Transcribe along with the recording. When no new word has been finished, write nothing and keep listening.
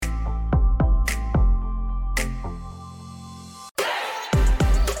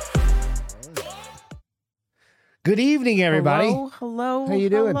Good evening, everybody. Hello. How you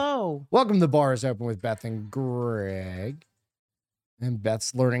doing? Hello. Welcome to The Bar is Open with Beth and Greg. And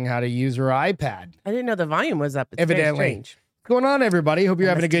Beth's learning how to use her iPad. I didn't know the volume was up. It's Evidently. very strange. What's going on, everybody? Hope you're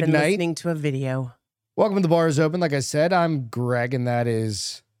having a good night. Listening to a video. Welcome to The Bar is Open. Like I said, I'm Greg, and that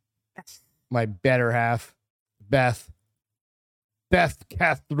is my better half, Beth. Beth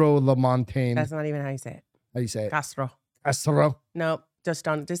Castro Lamontagne. That's not even how you say it. How do you say it? Castro. Castro. No, just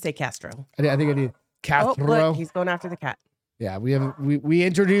say Castro. I think I need Castro. Oh, look, he's going after the cat. Yeah, we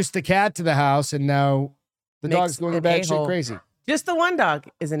introduced the cat to the house, and now the dog's going to bed shit crazy. Just the one dog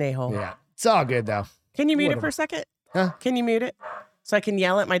is an a-hole. Yeah, it's all good though. Can you mute it for a second? Huh? Can you mute it so I can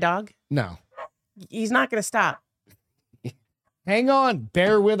yell at my dog? No. He's not going to stop. Hang on.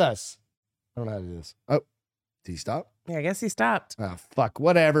 Bear with us. I don't know how to do this. Oh, did he stop? Yeah, I guess he stopped. Oh, fuck.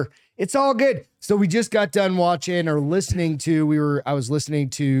 Whatever. It's all good. So we just got done watching or listening to, I was listening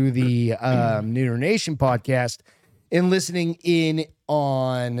to the Neuter Nation podcast and listening in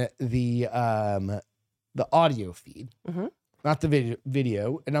on the audio feed. Mm-hmm. Not the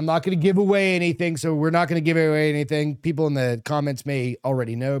video. And I'm not going to give away anything. So we're not going to give away anything. People in the comments may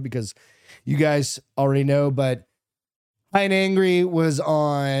already know because you guys already know. But High and Angry was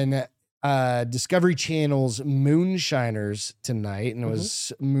on Discovery Channel's Moonshiners tonight. And it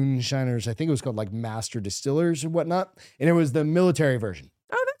was Moonshiners. I think it was called like Master Distillers or whatnot. And it was the military version.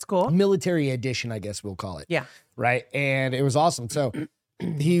 Oh, that's cool. Military edition, I guess we'll call it. Yeah. Right. And it was awesome. So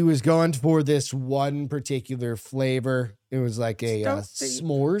he was going for this one particular flavor. It was like a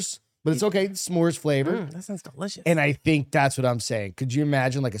s'mores, but it's okay. S'mores flavor. That sounds delicious. And I think that's what I'm saying. Could you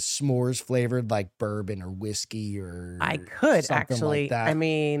imagine like a s'mores flavored like bourbon or whiskey or I could actually. Like that? I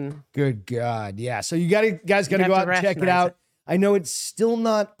mean, good God. Yeah. So you guys got to go out and check it out. I know it's still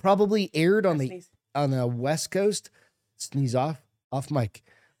not probably aired on the West Coast. Sneeze off mic.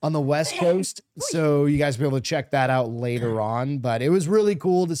 On the West Coast. So you guys will be able to check that out later on. But it was really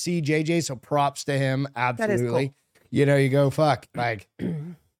cool to see JJ. So props to him. Absolutely. That is cool. You know, you go, fuck. Like,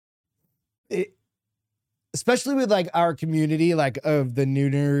 especially with like our community, like of the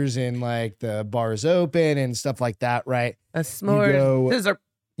Neuters and like the bars open and stuff like that, right? A s'more.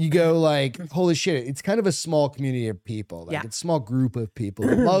 You go like, holy shit, it's kind of a small community of people. Like it's a small group of people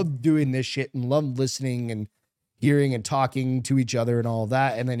that love doing this shit and love listening and hearing and talking to each other and all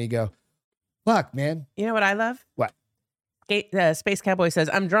that. And then you go, fuck, man. You know what I love? What? Space Cowboy says,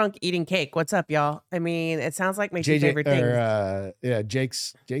 I'm drunk eating cake. What's up, y'all? I mean, it sounds like my two favorite things. Yeah,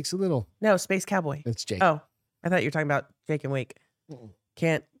 Jake's a little. No, Space Cowboy. It's Jake. Oh, I thought you were talking about Jake and Wake.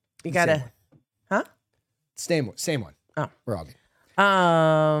 Can't. You gotta. Huh? Same one. Oh. We're all good.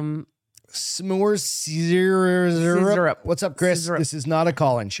 S'mores syrup. What's up, Chris? Syrup. This is not a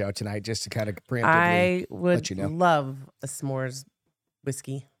call-in show tonight, just to kind of preemptively I would let you know. Love a s'mores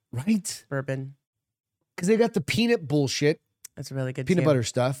whiskey. Right? Bourbon. Because they got the peanut bullshit. That's really good. Peanut butter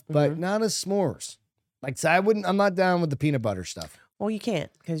stuff, but not a s'mores. Like, so I'm not down with the peanut butter stuff. Well, you can't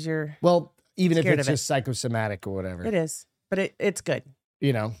because you're. Well, even if it's just psychosomatic or whatever. It is, but it's good.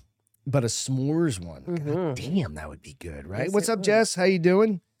 You know, but a s'mores one. God damn, that would be good, right? Yes, what's up, Jess? How you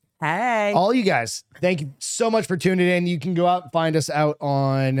doing? Hey. All you guys, thank you so much for tuning in. You can go out and find us out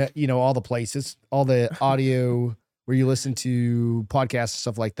on, all the places, all the audio where you listen to podcasts and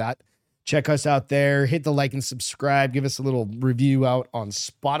stuff like that. Check us out there. Hit the like and subscribe. Give us a little review out on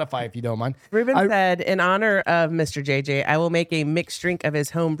Spotify if you don't mind. Ruben said, in honor of Mr. JJ, I will make a mixed drink of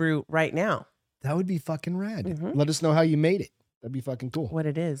his home brew right now. That would be fucking rad. Let us know how you made it. That'd be fucking cool. What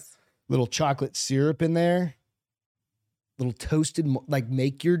it is. Little chocolate syrup in there. Little toasted, like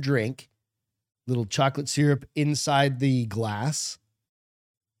make your drink. Little chocolate syrup inside the glass.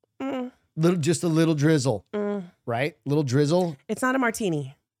 Just a little drizzle, right? Little drizzle. It's not a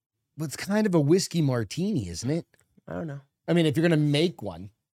martini. But it's kind of a whiskey martini, isn't it? I don't know. I mean, if you're going to make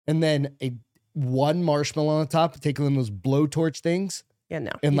one and then one marshmallow on the top, take one of those blowtorch things. Yeah,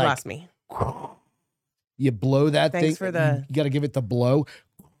 no, and you lost me. You blow that thing. Thanks for the... You got to give it the blow.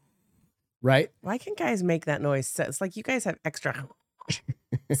 Right? Why can guys make that noise? It's like you guys have extra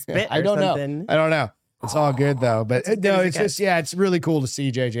spit or I don't something. know. It's all good though. But no, it's just, it's really cool to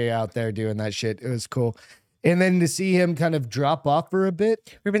see JJ out there doing that shit. It was cool. And then to see him kind of drop off for a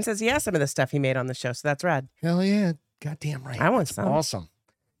bit. Ruben says he has some of the stuff he made on the show, so that's rad. Hell yeah. Goddamn right. I want some. Awesome.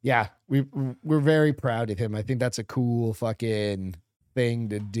 Yeah, we're very proud of him. I think that's a cool fucking thing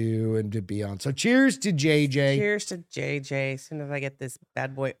to do and to be on. So cheers to JJ. Cheers to JJ. As soon as I get this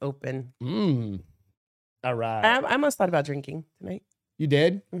bad boy open. All right. I almost thought about drinking tonight. You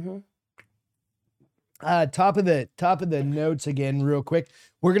did? Top of the notes again, real quick.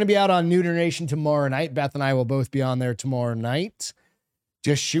 We're gonna be out on Neuter Nation tomorrow night. Beth and I will both be on there tomorrow night.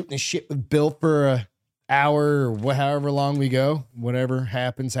 Just shooting the shit with Bill for hour or however long we go. Whatever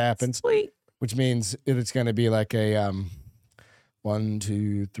happens. Sweet. Which means it's going to be like a 1,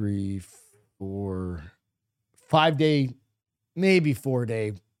 2, 3, 4, 5 day, maybe 4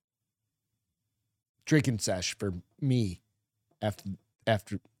 day drinking sesh for me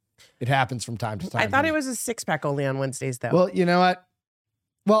after it happens from time to time. I thought it was a 6-pack only on Wednesdays, though. Well, you know what?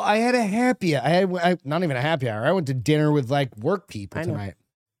 Well, I had a happy hour. I not even a happy hour. I went to dinner with like work people tonight.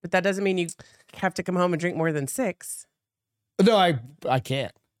 But that doesn't mean you have to come home and drink more than 6. No, I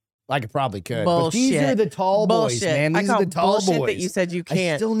can't. I probably could. Bullshit. But these are the tall boys, man. These are the tall boys. That you said you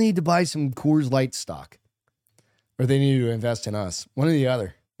can't. I still need to buy some Coors Light stock. Or they need to invest in us. One or the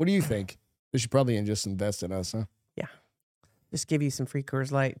other. What do you think? They should probably just invest in us, huh? Yeah. Just give you some free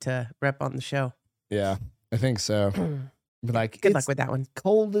Coors Light to rep on the show. Yeah, I think so. But like, good luck with that one.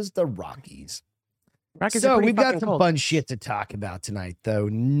 Cold as the Rockies. Rockies so are we've got some cold. fun shit to talk about tonight, though.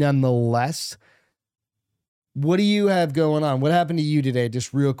 Nonetheless, what do you have going on? What happened to you today?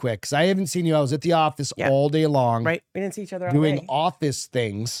 Just real quick, because I haven't seen you. I was at the office all day long. Right, we didn't see each other all doing day. office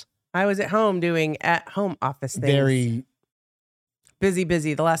things. I was at home doing at-home office things. Very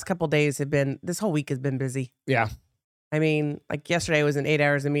busy. The last couple days have been. This whole week has been busy. Yeah. I mean, like yesterday was an 8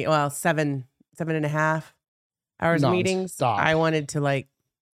 hours of meeting. Well, 7.5 hours of meetings. I wanted to like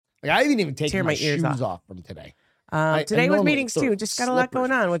I haven't even taken my ears shoes off from today. Today was meetings too. Just got a lot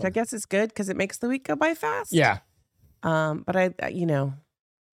going on, which I guess is good because it makes the week go by fast. Yeah. But I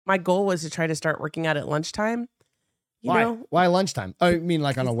my goal was to try to start working out at lunchtime. Why lunchtime? Oh, you mean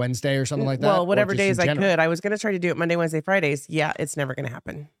like on a Wednesday or something like that? Well, whatever days I could. I was going to try to do it Monday, Wednesday, Fridays. Yeah, it's never going to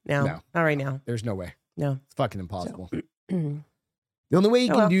happen. No, not right now. There's no way. No. It's fucking impossible. The only way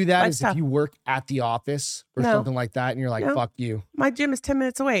you can do that is if you work at the office or something like that and you're like, fuck you. My gym is 10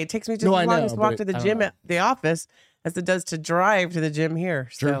 minutes away. It takes me just as long as to walk to the gym at the office as it does to drive to the gym here.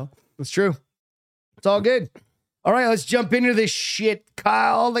 True. It's true. It's all good. All right, let's jump into this shit.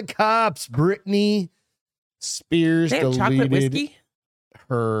 Call the cops. Britney Spears deleted chocolate whiskey?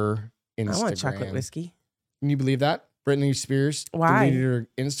 her Instagram. I want chocolate whiskey. Can you believe that? Britney Spears Why? deleted her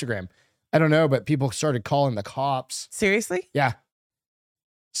Instagram. I don't know, but people started calling the cops. Seriously? Yeah.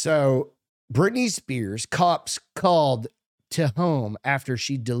 So Britney Spears, cops called to home after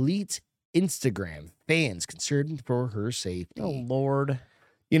she deletes Instagram. Fans concerned for her safety. Oh, Lord.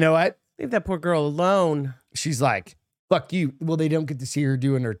 You know what? Leave that poor girl alone. She's like, fuck you. Well, they don't get to see her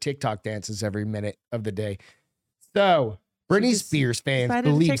doing her TikTok dances every minute of the day. So Britney Spears fans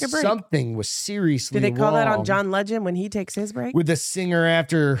believe something was seriously wrong. Did they call that on John Legend when he takes his break? With the singer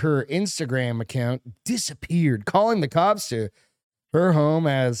after her Instagram account disappeared, calling the cops to her home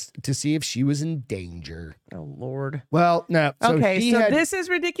as to see if she was in danger. Oh, Lord. Well, no. So this is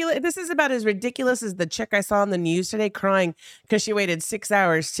ridiculous. This is about as ridiculous as the chick I saw on the news today crying because she waited 6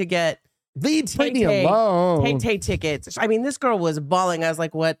 hours to get leave Britney alone. Tay tickets. I mean, this girl was bawling. I was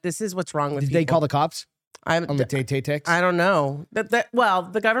like, what? This is what's wrong with people. Did they call the cops on the Tay text? I don't know. Well,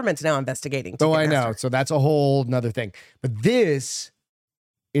 the government's now investigating. Oh, I know. So that's a whole nother thing. But this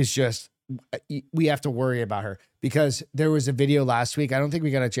is just, we have to worry about her because there was a video last week. I don't think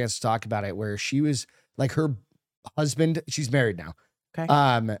we got a chance to talk about it where she was like her husband. She's married now.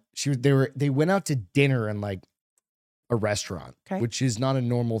 Okay. They went out to dinner in like a restaurant, which is not a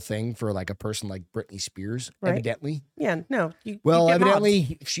normal thing for like a person like Britney Spears, evidently. Yeah, no.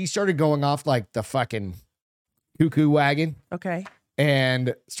 Evidently she started going off like the fucking cuckoo wagon. Okay.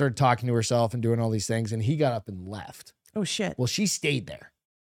 And started talking to herself and doing all these things. And he got up and left. Oh, shit. Well, she stayed there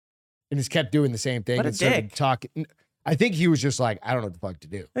and just kept doing the same thing. What a and started dick. talking. I think he was just like, I don't know what the fuck to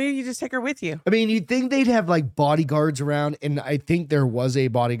do. Well, you just take her with you. I mean, you'd think they'd have like bodyguards around. And I think there was a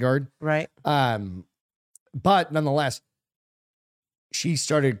bodyguard. Right. But nonetheless, she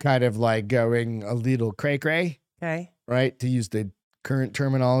started kind of like going a little cray-cray. Okay. Right? To use the current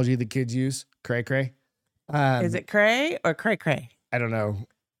terminology the kids use. Cray-cray. Is it cray or cray-cray? I don't know.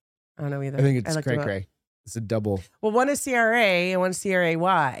 I don't know either. I think it's cray-cray. It's a double. Well, one is CRA and one is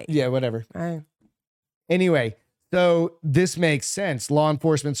CRAY. Yeah, whatever. Anyway, so this makes sense. Law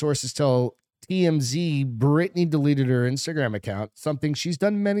enforcement sources tell TMZ Britney deleted her Instagram account, something she's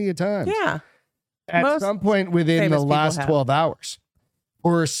done many a time. Yeah. At some point within the last 12 hours.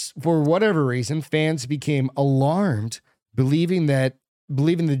 For whatever reason, fans became alarmed, believing the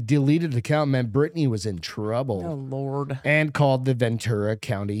deleted account meant Britney was in trouble. Oh, Lord. And called the Ventura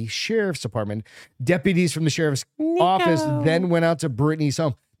County Sheriff's Department. Deputies from the sheriff's office then went out to Britney's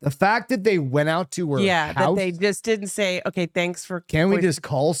home. The fact that they went out to her house. That they just didn't say, okay, thanks for. Can we just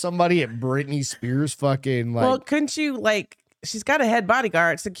call somebody at Britney Spears fucking like. Well, couldn't you like, she's got a head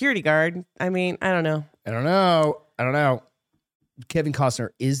bodyguard, security guard. I mean, I don't know. I don't know. Kevin Costner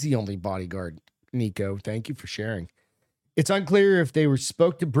is the only bodyguard Nico. Thank you for sharing. It's unclear if they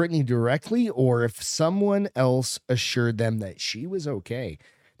spoke to Britney directly or if someone else assured them that she was okay.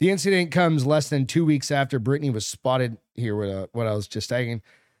 The incident comes less than 2 weeks after Britney was spotted here with what I was just saying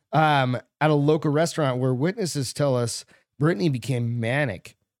at a local restaurant where witnesses tell us Britney became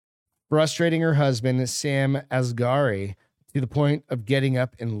manic, frustrating her husband, Sam Asghari, to the point of getting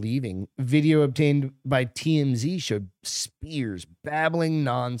up and leaving. Video obtained by TMZ showed Spears babbling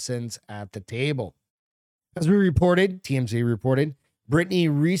nonsense at the table. As we reported, TMZ reported, Britney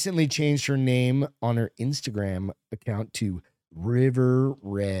recently changed her name on her Instagram account to River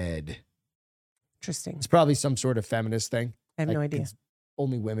Red. Interesting. It's probably some sort of feminist thing. I have no idea.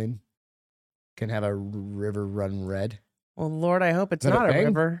 Only women can have a river run red. Well, Lord, I hope it's not a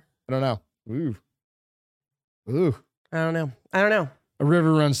river. I don't know. Ooh. I don't know. A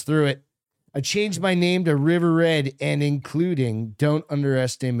river runs through it. I changed my name to River Red and including don't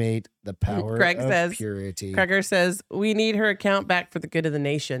underestimate the power of purity. Gregor says, we need her account back for the good of the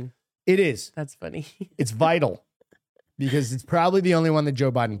nation. It is. That's funny. It's vital because it's probably the only one that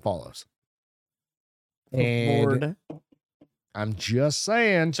Joe Biden follows. And Lord. I'm just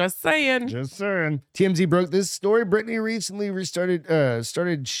saying. TMZ broke this story. Britney recently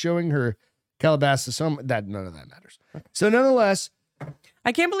started showing her Calabasas home. None of that matters. So nonetheless,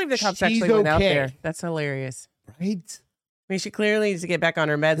 I can't believe the cops actually went out there. That's hilarious. Right? I mean, she clearly needs to get back on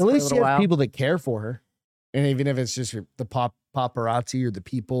her meds for a little while. People that care for her. And even if it's just the paparazzi or the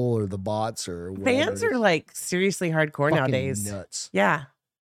people or the bots or whatever. Fans are like seriously hardcore nowadays. Nuts. Yeah.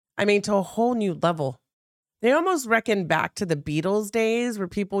 I mean, to a whole new level. They almost reckon back to the Beatles days where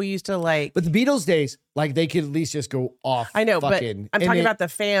people used to like. But the Beatles days, like they could at least just go off. I know, but I'm talking about the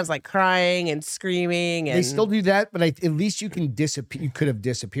fans like crying and screaming. And they still do that, but at least you can disappear. You could have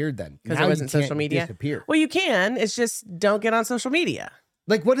disappeared then. Because it wasn't social media. Disappear. Well, you can. It's just don't get on social media.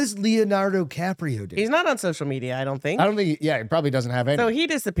 Like, what does Leonardo DiCaprio do? He's not on social media, I don't think. Yeah, he probably doesn't have any. So he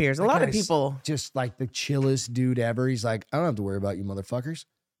disappears. A lot of people. Just like the chillest dude ever. He's like, I don't have to worry about you motherfuckers.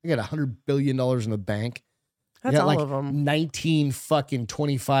 I got $100 billion in the bank. That's all of them. 19 fucking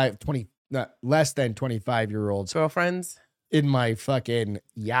 25, 20, less than 25-year-olds. Girlfriends. In my fucking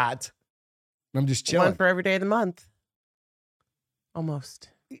yacht. I'm just chilling. One for every day of the month. Almost.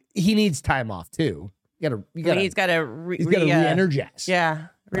 He needs time off too. He's got to re-energize. Yeah.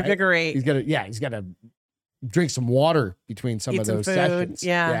 Revigorate. Right? He's got to drink some water between some of those sessions.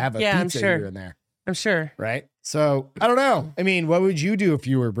 Yeah. Have a pizza here and there. I'm sure. Right? So, I don't know. I mean, what would you do if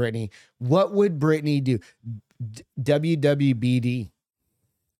you were Britney? What would Britney do? WWBD.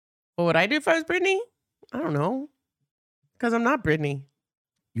 What would I do if I was Britney? I don't know. Because I'm not Britney.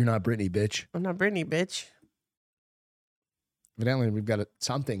 You're not Britney, bitch. I'm not Britney, bitch. Evidently, we've got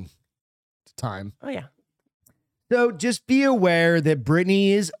something to time. Oh, yeah. So just be aware that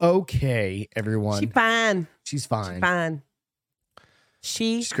Britney is okay, everyone. She's fine. She's fine. She's fine.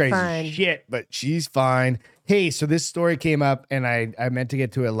 She's crazy fine. Shit, but she's fine. Hey, so this story came up, and I meant to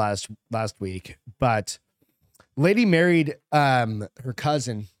get to it last week, but lady married her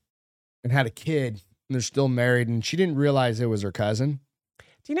cousin and had a kid, and they're still married, and she didn't realize it was her cousin.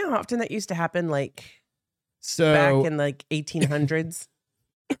 Do you know how often that used to happen? Like, so back in like 1800s.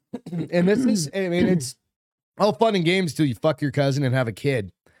 And this is, I mean, it's all fun and games till you fuck your cousin and have a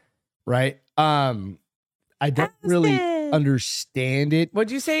kid, right? I don't really understand it. Would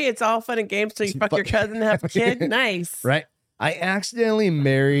you say it's all fun and games till you fuck your cousin and have a kid? Nice. Right? I accidentally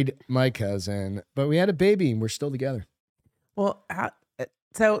married my cousin, but we had a baby and we're still together. Well,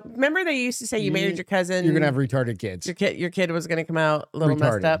 so remember they used to say you married your cousin. You're going to have retarded kids. Your kid was going to come out a little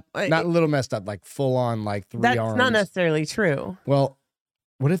messed up. Not a little messed up, like full on, like three arms. That's not necessarily true. Well,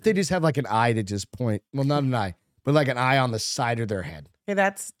 what if they just have like an eye to just point? Well, not an eye, but like an eye on the side of their head. Okay,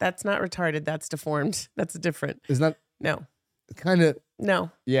 that's not retarded. That's deformed. That's different. Isn't that? No. Kind of. No.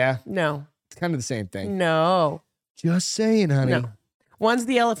 Yeah. No. It's kind of the same thing. No. Just saying, honey. No. One's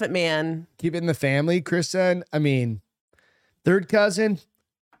the elephant man. Keep it in the family, Chris said. I mean, third cousin.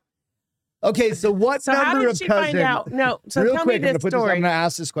 Okay, so what number how did of she cousin? Find out? No. So real tell quick, me this story. I'm going to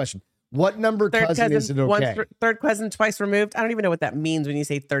ask this question. What number cousin is it okay? Third cousin twice removed? I don't even know what that means when you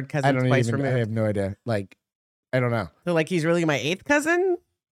say third cousin twice removed. I have no idea. Like, I don't know. So like he's really my eighth cousin?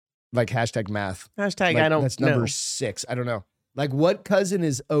 Like hashtag math. Hashtag like, I don't know. That's number 6. I don't know. Like what cousin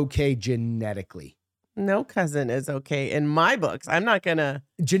is okay genetically? No cousin is okay in my books. I'm not gonna.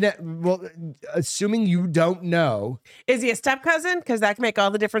 Well, assuming you don't know. Is he a step cousin? Because that can make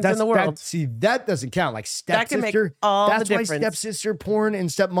all the difference in the world. That doesn't count. Like stepsister. That can make all the difference. That's why stepsister porn and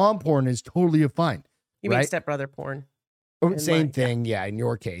stepmom porn is totally fine. You mean stepbrother porn? Oh, same thing. Yeah. In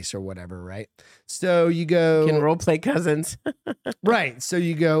your case or whatever. Right. So you go. You can role play cousins. Right. So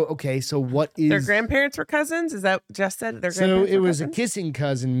you go, okay, so what is. Their grandparents were cousins? Is that what Jess said? So it was a kissing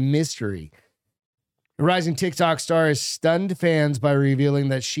cousin mystery. A rising TikTok star has stunned fans by revealing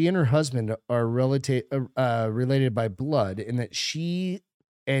that she and her husband are related by blood, and that she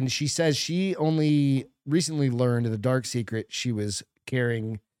says she only recently learned the dark secret she was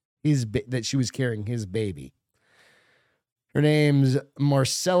carrying his baby. Her name's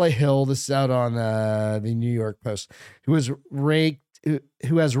Marcella Hill. This is out on the New York Post. Who has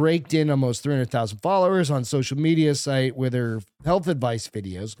raked in almost 300,000 followers on social media site with her health advice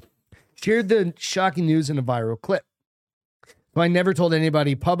videos. Shared the shocking news in a viral clip. But I never told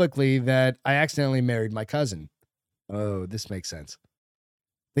anybody publicly that I accidentally married my cousin. Oh, this makes sense.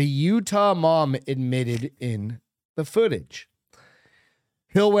 The Utah mom admitted in the footage.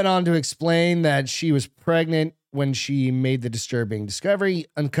 Hill went on to explain that she was pregnant when she made the disturbing discovery,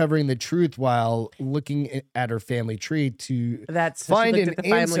 uncovering the truth while looking at her family tree to find an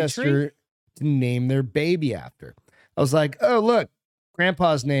ancestor to name their baby after. I was like, oh, look.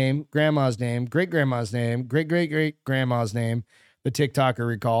 Grandpa's name, grandma's name, great-grandma's name, great-great-great-grandma's name, the TikToker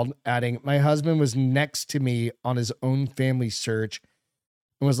recalled, adding, my husband was next to me on his own family search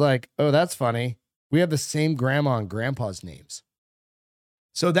and was like, oh, that's funny. We have the same grandma and grandpa's names.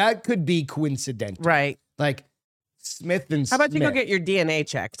 So that could be coincidental. Right. Like Smith and How about Smith. you go get your DNA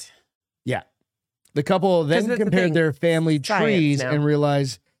checked? Yeah. The couple then compared their family trees and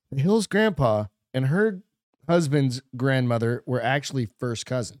realized the Hill's grandpa and her husband's grandmother were actually first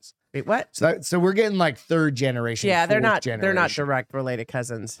cousins. Wait, what? So we're getting like third generation. Yeah, they're not direct related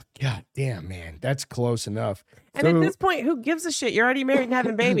cousins. God damn, man, that's close enough. And at this point, who gives a shit? You're already married and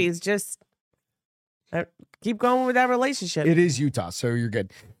having babies. Just keep going with that relationship. It is Utah, so you're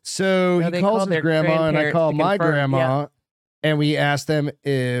good. So he calls his grandma, and I call my grandma, and we ask them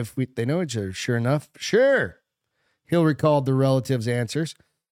if they know each other. Sure enough, sure. Hill recalled the relatives' answers.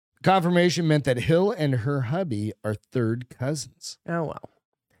 Confirmation meant that Hill and her hubby are third cousins. Oh, well.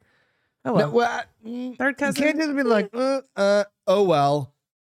 Oh, well. No, well third cousin? You can't just be like, oh, well.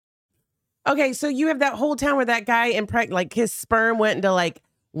 Okay, so you have that whole town where that guy like his sperm went into like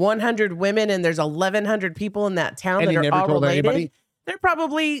 100 women and there's 1,100 people in that town that are all related. Anybody? They're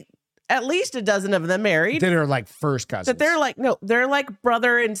probably at least a dozen of them married. That are like first cousins. That they're like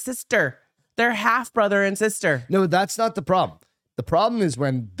brother and sister. They're half brother and sister. No, that's not the problem. The problem is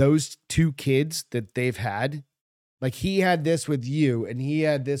when those two kids that they've had, like he had this with you and he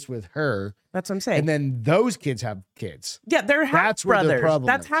had this with her. That's what I'm saying. And then those kids have kids. Yeah, they're half brothers.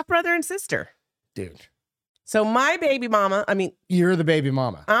 That's half brother and sister. Dude. So my baby mama, you're the baby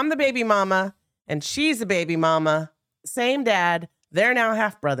mama. I'm the baby mama and she's the baby mama. Same dad. They're now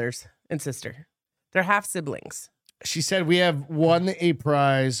half brothers and sister. They're half siblings. She said, we have won a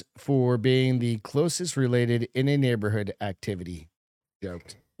prize for being the closest related in a neighborhood activity.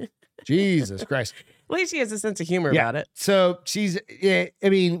 Joked. Jesus Christ. At least she has a sense of humor about it. So what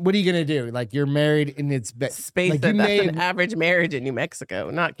are you going to do? Like you're married and it's space like that's an average marriage in New Mexico.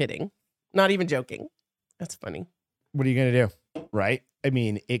 Not kidding. Not even joking. That's funny. What are you going to do? Right?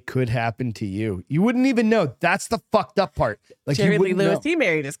 It could happen to you. You wouldn't even know. That's the fucked up part. Like Jerry Lee Lewis, he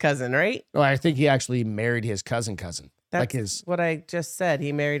married his cousin, right? Oh, I think he actually married his cousin. That's like what I just said.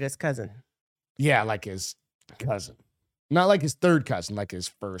 He married his cousin. Yeah, like his cousin. Not like his third cousin, like his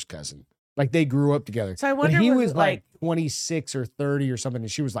first cousin. Like they grew up together. So I wonder he was like 26 or 30 or something,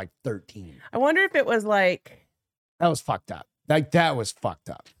 and she was like 13. I wonder if it was like... That was fucked up. Like that was fucked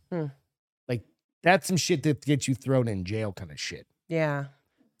up. Like that's some shit that gets you thrown in jail kind of shit. Yeah,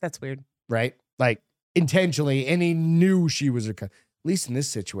 that's weird. Right? Like intentionally, and he knew she was at least in this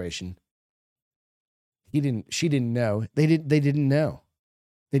situation. She didn't know. They didn't know.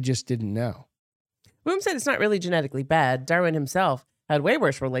 They just didn't know. Boom said it's not really genetically bad. Darwin himself had way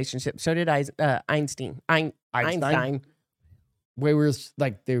worse relationships. So did Einstein. Einstein. Way worse,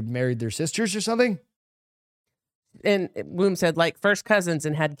 like they married their sisters or something? And Boom said like first cousins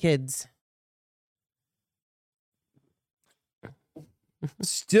and had kids.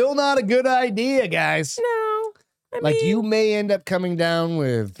 Still not a good idea, guys. No. You may end up coming down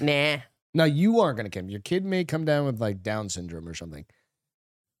with... Nah. No, you aren't going to come. Your kid may come down with like Down syndrome or something.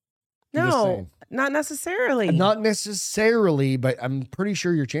 No, not necessarily. Not necessarily, but I'm pretty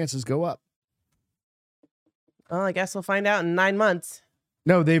sure your chances go up. Well, I guess we'll find out in 9 months.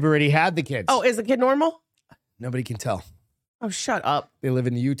 No, they've already had the kids. Oh, is the kid normal? Nobody can tell. Oh, shut up. They live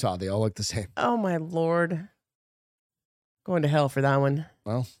in Utah. They all look the same. Oh, my Lord. Going to hell for that one.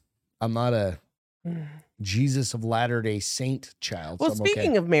 Well, I'm not a Jesus of Latter-day Saint child. Well, so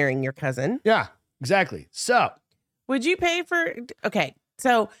speaking of marrying your cousin. Yeah, exactly. So. Would you pay for? Okay,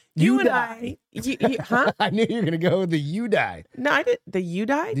 so you and die. Huh? I knew you were gonna go with the you die. No, I did. The you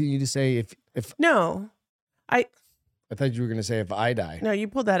die? Did you just say if? No, I thought you were gonna say if I die. No, you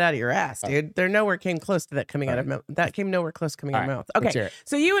pulled that out of your ass, dude. There nowhere came close to that coming out of mouth. That came nowhere close coming out of mouth. Okay,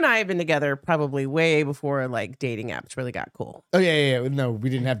 so you and I have been together probably way before like dating apps really got cool. Oh yeah. No, we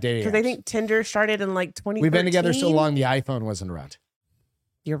didn't have dating apps. Because I think Tinder started in like 2013. We've been together so long, the iPhone wasn't around.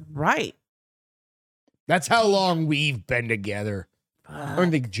 You're right. That's how long we've been together. I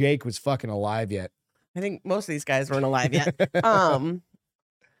don't think Jake was fucking alive yet. I think most of these guys weren't alive yet.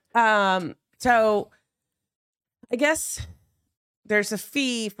 So I guess there's a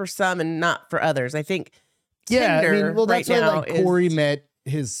fee for some and not for others. I think Tinder that's right why now like Corey met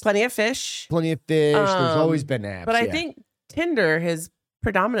his Plenty of Fish. There's always been apps. But I think Tinder has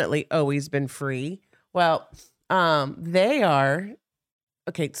predominantly always been free. Well, they are.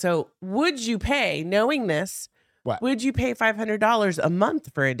 Okay, so would you pay, knowing this, what? Would you pay $500 a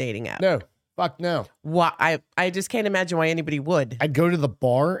month for a dating app? No. Fuck no. Why? I just can't imagine why anybody would. I'd go to the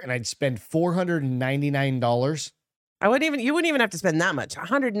bar and I'd spend $499. You wouldn't even have to spend that much.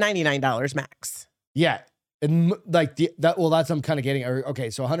 $199 max. Yeah. And like that's what I'm kind of getting. Okay,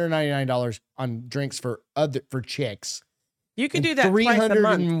 so $199 on drinks for chicks. You could do that twice a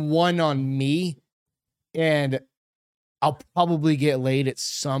month. $301 on me, and I'll probably get laid at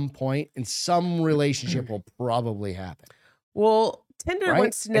some point, and some relationship will probably happen. Well, Tinder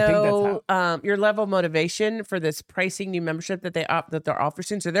wants to know your level of motivation for this pricing new membership that they're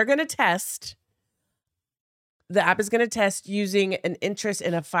offering. So they're going to test. The app is going to test using an interest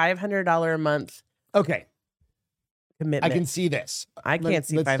in a $500 a month. Okay. Commitment. I can see this. I can't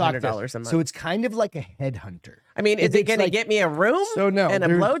see $500 a month. So it's kind of like a headhunter. I mean, is it going to get me a room and a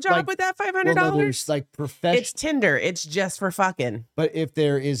blowjob with that $500? Well, no, there's like It's Tinder. It's just for fucking. But if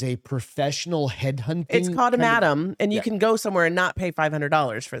there is a professional headhunting, it's called a madam, and you can go somewhere and not pay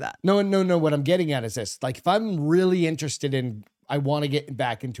 $500 for that. No. What I'm getting at is this: like, if I'm really interested in, I want to get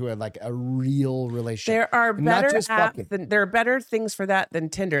back into a real relationship. There are better apps. There are better things for that than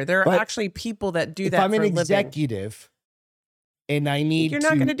Tinder. There are actually people that do that. If I'm an executive, and I need, you're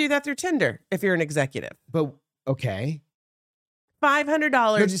not going to do that through Tinder if you're an executive. But okay,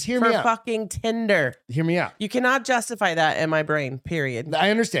 $500 for fucking Tinder. Hear me out. You cannot justify that in my brain. Period. I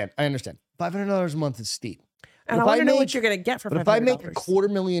understand. $500 a month is steep. And I want to know what you're going to get for $500. But if I make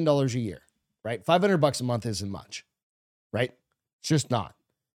 $250,000 a year, right? $500 a month isn't much, right? It's just not.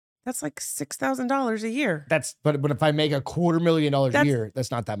 That's like $6,000 a year. But if I make $250,000 a year, that's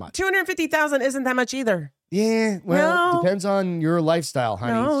not that much. $250,000 isn't that much either. Yeah, well, it depends on your lifestyle,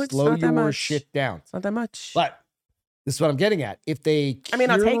 honey. No, it's slow not that your much. shit down. It's not that much. But this is what I'm getting at. If they I'll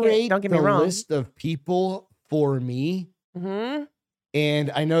take it. Don't get me wrong. List of people for me,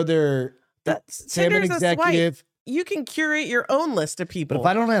 and I know they're say I'm an executive. You can curate your own list of people. But if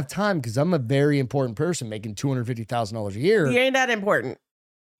I don't have time, because I'm a very important person making $250,000 a year, you ain't that important.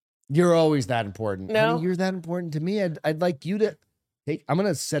 You're always that important. No, honey, you're that important to me. I'd like you to take. I'm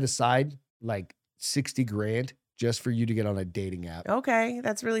gonna set aside like $60,000 just for you to get on a dating app. Okay,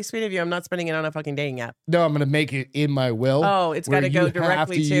 that's really sweet of you. I'm not spending it on a fucking dating app. No, I'm gonna make it in my will. Oh, it's got to go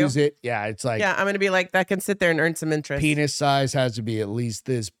directly to use it. Yeah, it's like I'm gonna be like that. Can sit there and earn some interest. Penis size has to be at least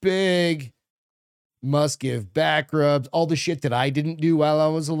this big. Must give back rubs. All the shit that I didn't do while I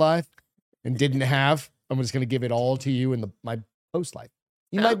was alive and didn't have. I'm just gonna give it all to you in my post life.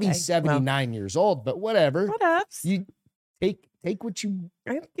 You might be 79 years old, but whatever. What up? You take what you.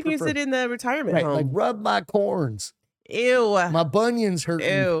 I can use it in the retirement home. Like rub my corns. Ew. My bunions hurt.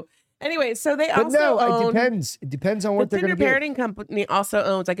 Ew. Anyway, so they but also own, it depends. It depends on what they're going to do. The Tinder parenting company also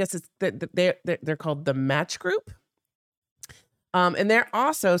owns. I guess it's they're called the Match Group. And they're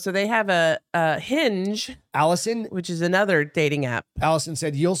also they have a Hinge, Allison, which is another dating app. Allison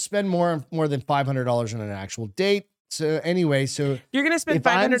said you'll spend more than $500 on an actual date. So anyway, you're gonna spend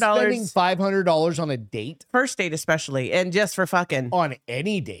 $500. Spending $500 on a date, first date especially, and just for fucking on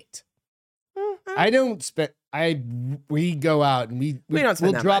any date. I don't spend. We go out and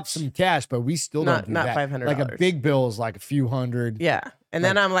we'll drop some cash, but we still don't do that. $500. Like a big bill is like a few hundred. Yeah, and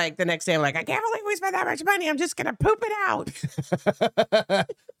then I'm like the next day I'm like I can't believe we spent that much money. I'm just gonna poop it out.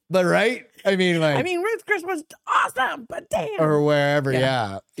 But right, I mean Ruth's Chris was awesome, but damn, or wherever, you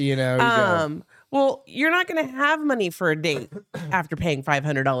go. Well, you're not going to have money for a date after paying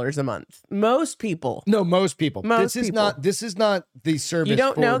 $500 a month. Most people. This is not the service. You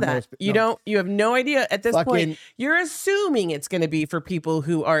don't know that. You have no idea at this point. You're assuming it's going to be for people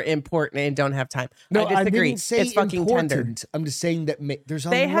who are important and don't have time. No, I disagree. I didn't say it's fucking Tinder. I'm just saying that there's a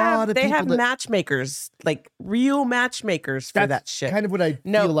lot of people. They have matchmakers, like real matchmakers for that shit. Kind of what I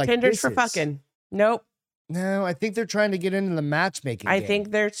feel like. Tinder's for fucking. Nope. No, I think they're trying to get into the matchmaking I game.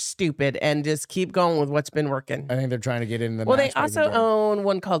 think they're stupid and just keep going with what's been working. I think they're trying to get into the Well, they matchmaking also game. own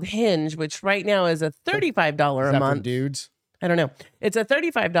one called Hinge, which right now is a $35 Is a that month. for dudes? I don't know. It's a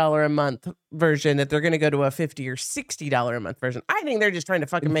 $35 a month version that they're going to go to a $50 or $60 a month version. I think they're just trying to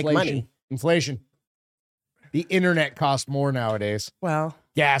fucking make money. Inflation. The internet costs more nowadays. Well,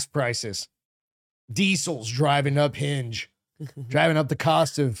 Gas prices. Diesel's driving up Hinge. Driving up the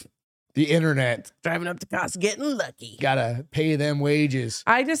cost of the internet. driving up the cost, getting lucky. Gotta pay them wages.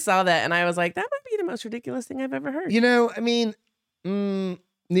 I just saw that and I was like, that might be the most ridiculous thing I've ever heard. You know, I mean,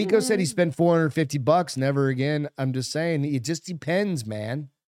 Nico said he spent $450. Never again. I'm just saying, it just depends, man.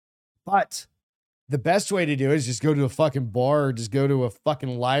 But the best way to do it is just go to a fucking bar or just go to a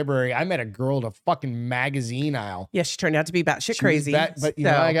fucking library. I met a girl at a fucking magazine aisle. Yeah, she turned out to be batshit crazy. But you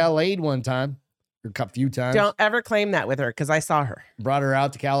know, I got laid one time. A few times. Don't ever claim that with her because I saw her. Brought her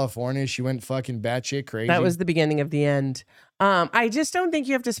out to California. She went fucking batshit crazy. That was the beginning of the end. I just don't think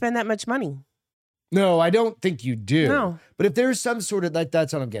you have to spend that much money. No, I don't think you do. No. But if there's some sort of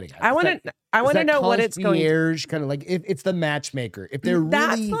that's what I'm getting at. I want to know what it's going to. Kind of like if it's the matchmaker. If they're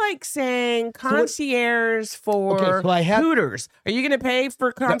That's really like saying concierge for Hooters. Are you going to pay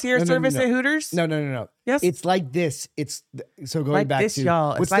for concierge service at Hooters? No. Yes. It's like this. It's so going like back this, to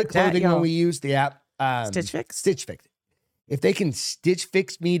y'all. What's the clothing one we use? The app Stitch Fix. Stitch Fix. If they can Stitch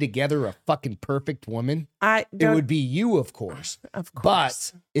Fix me together a fucking perfect woman, it would be you, of course. Of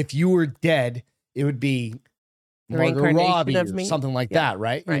course. But if you were dead, it would be Margot Robbie or something like that,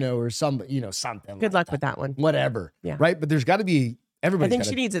 right? You know, or something Good luck with that one. Whatever. Yeah. Right? But there's got to be everybody. I think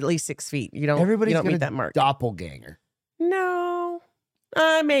she needs at least 6 feet. You don't meet that mark. Doppelganger. No.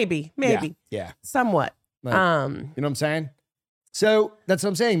 Maybe. Yeah. Somewhat. Like, you know what I'm saying? So that's what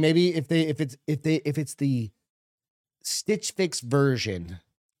I'm saying. Maybe if it's the Stitch Fix version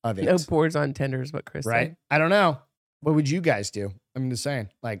of it. No boards on Tinder is what Chris said. I don't know. What would you guys do? I'm just saying,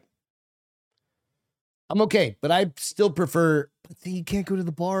 like, I'm okay, but I still prefer, but you can't go to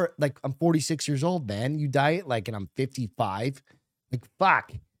the bar. Like, I'm 46 years old, man. You diet like, and I'm 55. Like,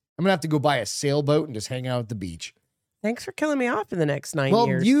 fuck. I'm gonna have to go buy a sailboat and just hang out at the beach. Thanks for killing me off in the next 9 years.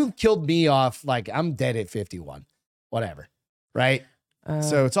 Well, you killed me off. Like, I'm dead at 51. Whatever. Right?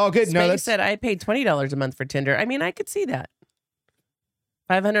 So it's all good. Space said I paid $20 a month for Tinder. I mean, I could see that.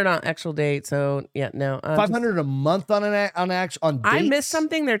 $500 on actual date. So yeah, no. $500 a month on dates? I missed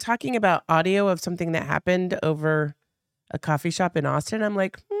something. They're talking about audio of something that happened over a coffee shop in Austin. I'm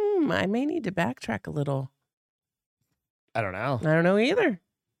like, I may need to backtrack a little. I don't know. I don't know either.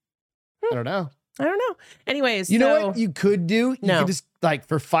 I don't know. Anyways, you know what you could do? You could just, like,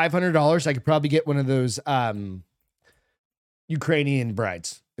 for $500, I could probably get one of those Ukrainian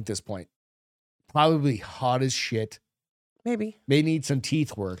brides at this point. Probably hot as shit. Maybe. May need some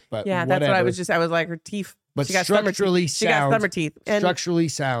teeth work, but yeah, whatever. that's what I was like, her teeth. But she got structurally sound. She got summer teeth. And structurally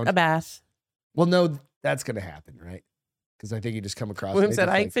sound. A bath. Well, no, that's going to happen, right? Because I think you just come across. William said,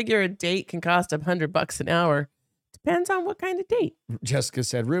 I figure a date can cost $100 an hour. Depends on what kind of date. Jessica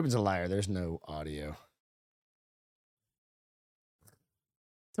said, Ruben's a liar. There's no audio.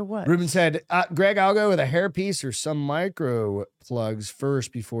 So what? Ruben said, Greg, I'll go with a hairpiece or some micro plugs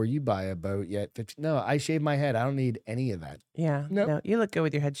first before you buy a boat yet. No, I shave my head. I don't need any of that. Yeah. Nope. No, you look good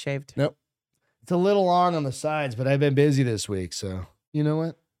with your head shaved. Nope. It's a little long on the sides, but I've been busy this week. So you know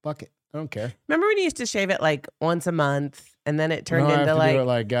what? Fuck it. I don't care. Remember when you used to shave it like once a month and then it turned into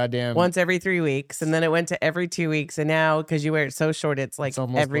like goddamn once every 3 weeks and then it went to every 2 weeks. And now because you wear it so short, it's like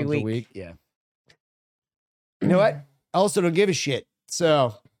almost every once week. A week. Yeah. You know what? I also don't give a shit.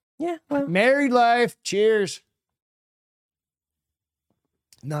 So yeah, well, married life. Cheers.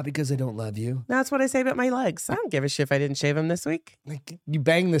 Not because I don't love you. That's what I say about my legs. I don't give a shit if I didn't shave them this week. Like, you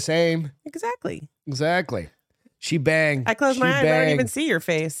bang the same. Exactly. She banged. I close my eyes. I don't even see your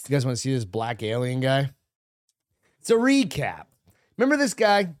face. You guys want to see this black alien guy? It's a recap. Remember this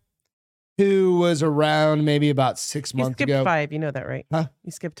guy who was around maybe about 6 months ago? You skipped 5. You know that, right? Huh?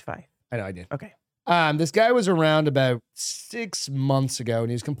 You skipped 5. I know I did. Okay. This guy was around about 6 months ago, and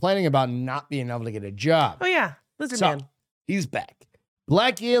he was complaining about not being able to get a job. Oh, yeah. Lizard man. He's back.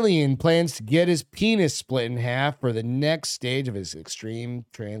 Black alien plans to get his penis split in half for the next stage of his extreme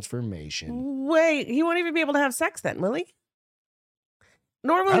transformation. Wait, he won't even be able to have sex then, will he?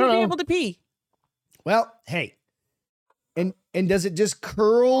 Nor will he be able to pee. Well, hey. And does it just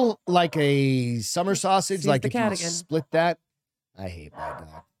curl like a summer sausage? Like if you split that? I hate my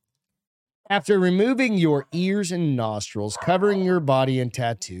dog. After removing your ears and nostrils, covering your body in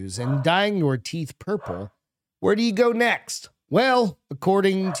tattoos, and dyeing your teeth purple, where do you go next? Well,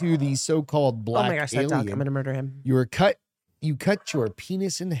 according to the so-called black alien, that dog. I'm going to murder him. You cut your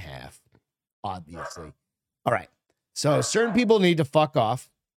penis in half, obviously. All right. So certain people need to fuck off.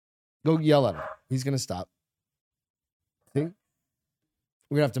 Go yell at him. He's going to stop. See? We're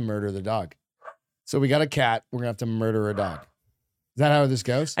going to have to murder the dog. So we got a cat. We're going to have to murder a dog. Is that how this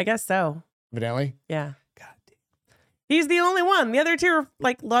goes? I guess so. Evidently? Yeah. God damn. He's the only one. The other two are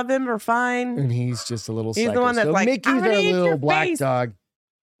like love him or fine. And he's just a little He's psycho. the one that's so like, Mickey's I'm our gonna eat little your black face. dog.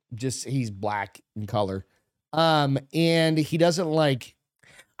 Just he's black in color. And he doesn't like.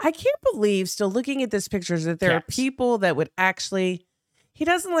 I can't believe, still looking at this pictures, that there are people that would actually, he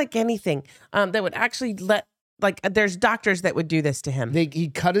doesn't like anything, that would actually there's doctors that would do this to him. He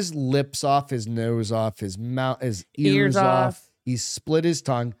cut his lips off, his nose off, his mouth, his ears off. He split his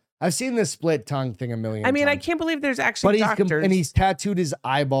tongue. I've seen the split tongue thing a million times. I mean, I can't believe there's actually doctors. And he's tattooed his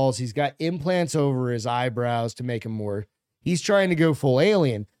eyeballs. He's got implants over his eyebrows to make him more. He's trying to go full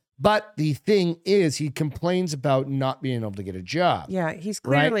alien. But the thing is, he complains about not being able to get a job. Yeah, he's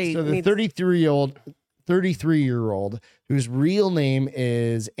clearly... Right? So the 33-year-old, whose real name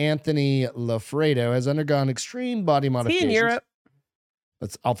is Anthony Lafredo, has undergone extreme body modifications. Is he in Europe?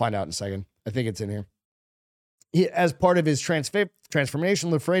 I'll find out in a second. I think it's in here. As part of his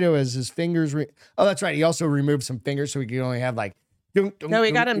transformation, Lafredo has his fingers... oh, that's right. He also removed some fingers so he could only have like... No,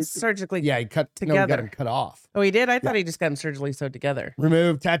 he got him surgically he got him cut off. Oh, he did? I thought he just got him surgically sewed together.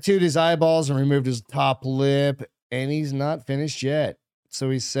 Tattooed his eyeballs and removed his top lip, and he's not finished yet. So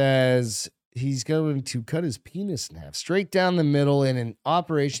he says he's going to cut his penis in half, straight down the middle, in an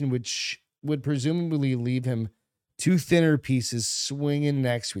operation which would presumably leave him two thinner pieces swinging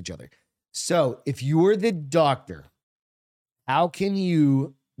next to each other. So if you're the doctor, how can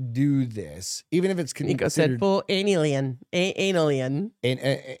you do this, even if it's Nico said full alien. An alien.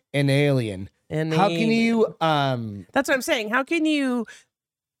 How can you that's what I'm saying. How can you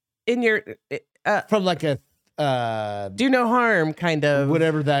in your from like a do no harm kind of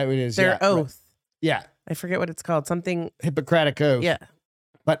whatever that is, their oath. Right. Yeah. I forget what it's called. Something Hippocratic oath. Yeah.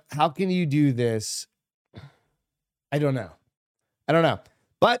 But how can you do this? I don't know.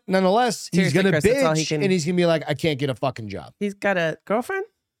 But nonetheless, he's gonna bitch and he's gonna be like, I can't get a fucking job. He's got a girlfriend?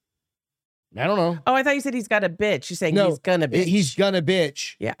 I don't know. Oh, I thought you said he's got a bitch. You're saying he's gonna bitch. He's gonna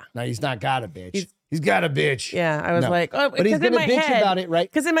bitch. Yeah. No, he's not got a bitch. He's got a bitch. Yeah, I was like, oh, but he's gonna bitch about it,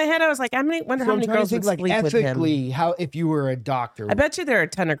 right? Because in my head, I was like, I wonder how many girls would sleep with him. Ethically, how if you were a doctor, I bet you there are a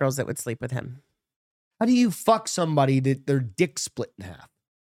ton of girls that would sleep with him. How do you fuck somebody that their dick split in half?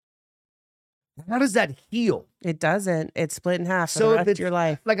 How does that heal? It doesn't. It's split in half for the rest of your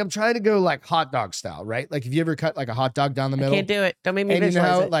life. Like I'm trying to go like hot dog style, right? Like if you ever cut like a hot dog down the middle, I can't do it. Don't make me and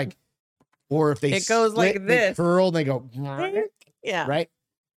visualize you know, it. like, or if they it goes split, like this, they curl, they go, yeah, right?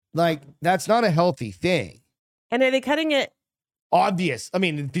 Like that's not a healthy thing. And are they cutting it? Obvious. I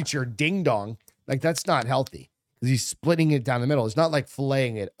mean, if it's your ding dong, like that's not healthy because he's splitting it down the middle. It's not like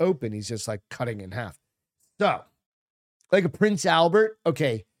filleting it open. He's just like cutting in half. So, like a Prince Albert,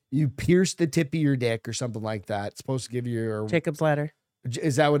 okay. You pierce the tip of your dick or something like that. It's supposed to give you your Jacob's ladder.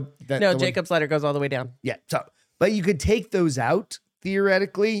 Is that what? No, Jacob's ladder goes all the way down. Yeah. So, but you could take those out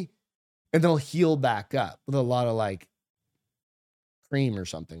theoretically, and they'll heal back up with a lot of like cream or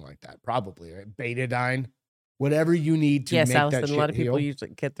something like that. Probably right. Betadine, whatever you need to make Allison, that shit a lot of people heal.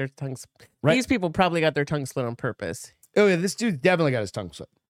 usually get their tongues. Right. These people probably got their tongue split on purpose. Oh yeah, this dude definitely got his tongue split.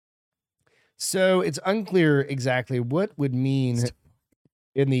 So it's unclear exactly what would mean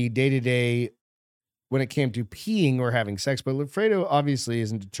in the day-to-day when it came to peeing or having sex, but Lafredo obviously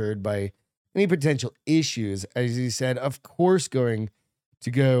isn't deterred by any potential issues, as he said, of course going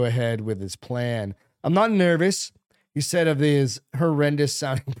to go ahead with his plan. I'm not nervous, he said of his horrendous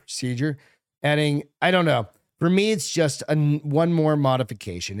sounding procedure, adding, I don't know. For me, it's just one more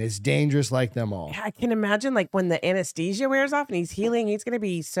modification. It's dangerous like them all. Yeah, I can imagine like when the anesthesia wears off and he's healing, he's going to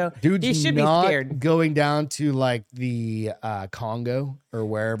be so... Dude's he should not be scared. Going down to like the Congo or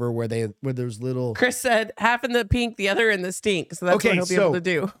wherever where there's little... Chris said half in the pink, the other in the stink. So that's what he'll be able to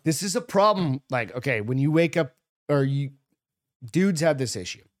do. This is a problem. Like, okay, when you wake up dudes have this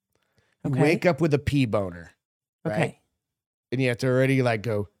issue. You wake up with a pee boner. Right? Okay. And you have to already like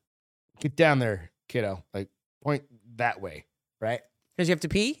go, get down there, kiddo. Like, point that way, right? Because you have to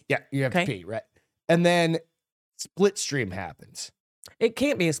pee? Yeah, you have to pee, right? And then split stream happens. It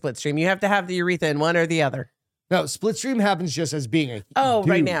can't be a split stream. You have to have the urethra in one or the other. No, split stream happens just as being a dude,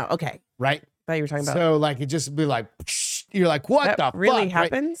 right now. Okay. Right? I thought you were talking about. So like it just be like, you're like, what that the fuck? Really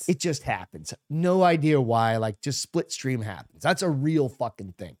happens? Right? It just happens. No idea why. Like just split stream happens. That's a real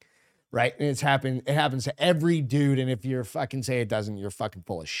fucking thing. Right? And it happens to every dude. And if you're fucking say it doesn't, you're fucking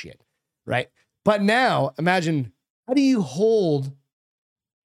full of shit. Right? But now imagine, how do you hold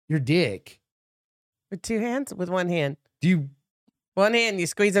your dick? With two hands? With one hand. Do you One hand, you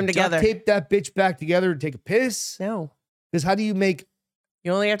squeeze them together. Duct tape that bitch back together and take a piss? No. Because how do you make...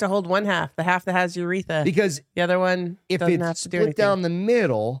 You only have to hold one half, the half that has urethra. Because the other one if doesn't it's have to do split anything. down the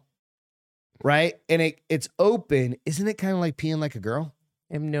middle, right, and it's open, isn't it kind of like peeing like a girl?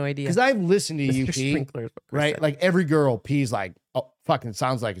 I have no idea. Because I've listened to you pee, right? Said. Like every girl pees like, oh, fucking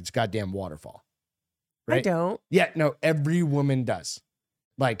sounds like it's goddamn waterfall. Right? I don't. Yeah, no, every woman does.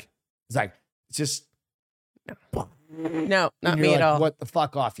 Like, it's like, it's just... No, not me at all. What the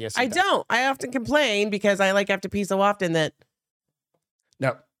fuck off? Yes, I don't. I often complain because I have to pee so often that...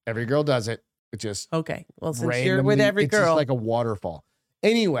 No, every girl does it. It just... Okay. Well, since you're with every girl... It's just like a waterfall.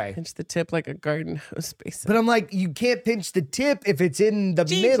 Anyway. Pinch the tip like a garden hose, basically. But I'm like, you can't pinch the tip if it's in the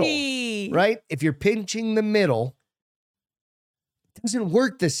middle. Right? If you're pinching the middle, it doesn't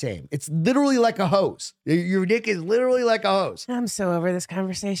work the same. It's literally like a hose. Your dick is literally like a hose. I'm so over this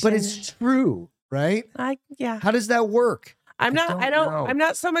conversation. But it's true, right? Yeah. How does that work? I'm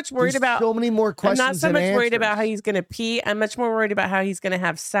not so much worried about so many more questions. I'm not so much worried about how he's gonna pee. I'm much more worried about how he's gonna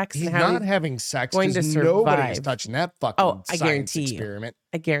have sex. He's and how not having sex going to survive. Nobody's touching that fucking I science guarantee experiment.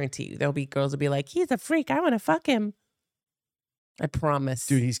 I guarantee you. There'll be girls will be like, he's a freak. I want to fuck him. I promise.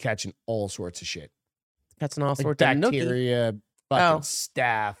 Dude, he's catching all sorts of shit. Catching all like sorts bacteria, of fucking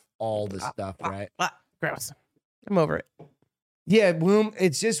staph, all this stuff, right? Gross. I'm over it. Yeah, Bloom,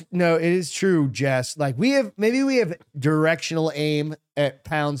 it's just, no, it is true, Jess. Like maybe we have directional aim at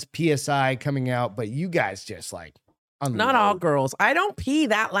pounds PSI coming out, but you guys just like, unload. Not all girls. I don't pee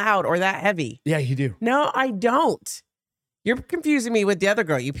that loud or that heavy. Yeah, you do. No, I don't. You're confusing me with the other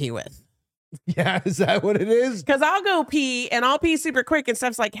girl you pee with. Yeah, is that what it is? Because I'll go pee and I'll pee super quick and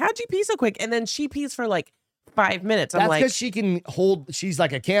stuff's like, how'd you pee so quick? And then she pees for like 5 minutes. That's because she can she's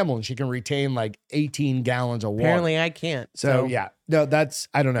like a camel and she can retain like 18 gallons of water. Apparently I can't. So yeah, no,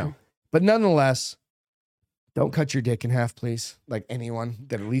 I don't know. But nonetheless, don't cut your dick in half, please. Like anyone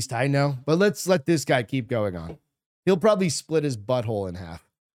that at least I know. But let's let this guy keep going on. He'll probably split his butthole in half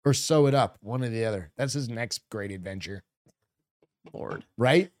or sew it up, one or the other. That's his next great adventure. Lord.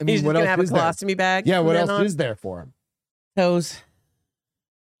 Right? I mean, he's what just else gonna is have a there? colostomy bag. Yeah, what else is there for him? Toes.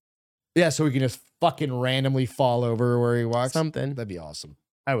 Yeah, so he can just fucking randomly fall over where he walks. Something. That'd be awesome.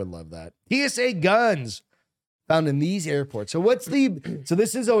 I would love that. TSA guns found in these airports. So so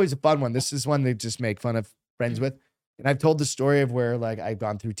this is always a fun one. This is one they just make fun of friends with. And I've told the story of where like I've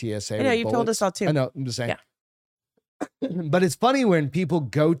gone through TSA. I know, you've told us all too. I know, I'm just saying. Yeah. But it's funny when people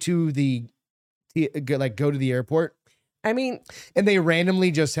go to the airport. I mean, and they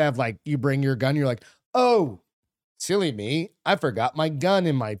randomly just have like, you bring your gun. You're like, oh, silly me. I forgot my gun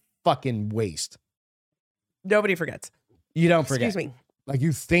in my fucking waist. Nobody forgets. You don't forget. Excuse me. Like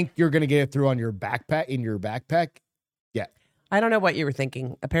you think you're going to get it through on your backpack, Yeah. I don't know what you were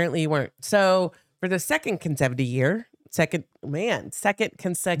thinking. Apparently you weren't. So for the second consecutive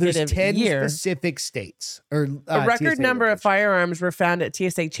There's 10 year, specific states. Or a record TSA number of locations. firearms were found at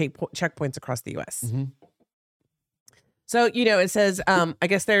TSA checkpoints across the U.S. Mm-hmm. So, it says, I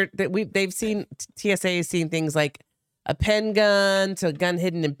guess they've seen, TSA has seen things like a pen gun to a gun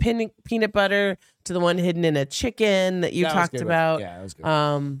hidden in peanut butter to the one hidden in a chicken that you talked about. Yeah, that was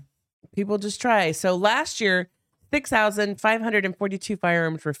good. People just try. So last year, 6,542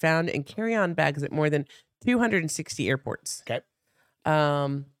 firearms were found in carry-on bags at more than 260 airports. Okay.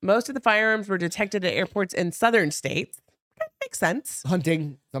 Most of the firearms were detected at airports in southern states. That makes sense.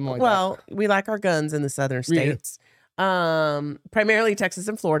 Hunting, something like that. Well, we like our guns in the southern states. Primarily Texas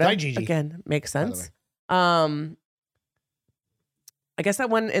and Florida. Hi, Gigi. Again, makes sense. I guess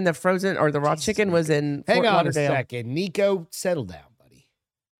that one in the frozen or the raw chicken was in Hang Fort on Lauderdale. a second. Nico, settle down, buddy.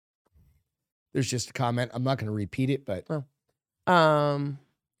 There's just a comment. I'm not going to repeat it, but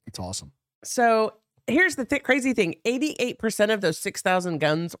it's awesome. So here's the crazy thing. 88% of those 6,000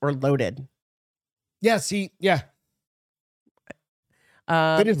 guns were loaded. Yeah, see, yeah.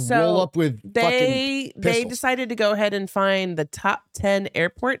 They just roll up with fucking pistols. They decided to go ahead and find the top 10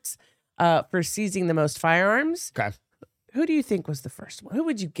 airports for seizing the most firearms. Okay. Who do you think was the first one? Who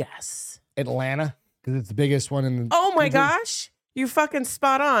would you guess? Atlanta, because it's the biggest one in the Oh my country. gosh. You fucking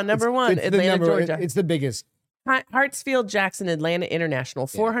spot on. Number one, it's Atlanta, Georgia. It's the biggest. Hartsfield, Jackson, Atlanta International,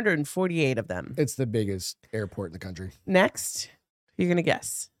 448 of them. It's the biggest airport in the country. Next, you're going to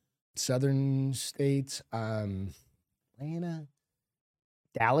guess. Southern states, Atlanta,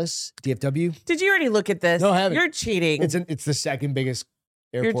 Dallas, DFW. Did you already look at this? No, I haven't. You're cheating. It's the second biggest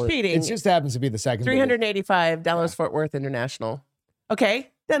airport. You're cheating. It just happens to be the second. 385, Dallas, Fort Worth International.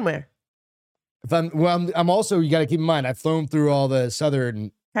 Okay, then where? If I'm also, you got to keep in mind, I've flown through all the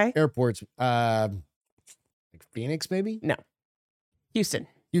southern airports. Like Phoenix, maybe? No. Houston.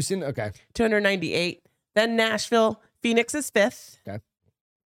 Houston? Okay. 298. Then Nashville, Phoenix is 5th. Okay.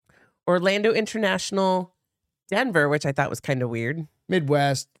 Orlando International, Denver, which I thought was kind of weird.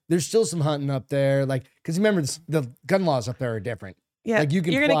 Midwest. There's still some hunting up there. Like, because remember, the gun laws up there are different. Yeah. Like you're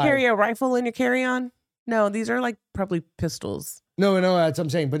going to carry a rifle in your carry-on? No, these are like probably pistols. No, that's what I'm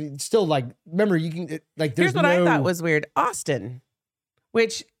saying. But it's still like, remember, you can, like, there's Here's what I thought was weird. Austin,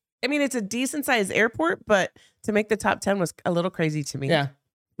 which, I mean, it's a decent sized airport, but to make the top 10 was a little crazy to me. Yeah,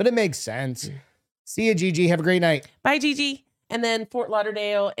 but it makes sense. See you, Gigi. Have a great night. Bye, Gigi. And then Fort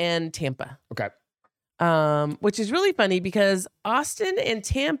Lauderdale and Tampa. Okay. Which is really funny because Austin and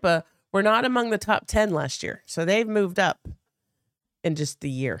Tampa were not among the top 10 last year. So they've moved up in just the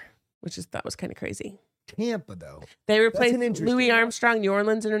year, which that was kind of crazy. Tampa, though. They replaced Louis Armstrong, New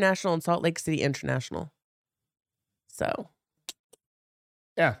Orleans International, and Salt Lake City International. So.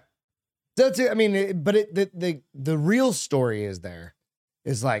 Yeah. That's it. I mean, but the real story is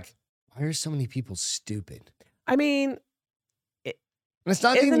like, why are so many people stupid? I mean, and it's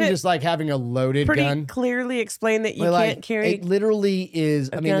not even just like having a loaded pretty gun. Clearly explain that you can't carry. It literally is.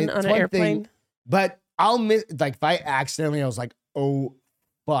 I mean, it's on an airplane. But I'll miss, like, if I accidentally, I was like, oh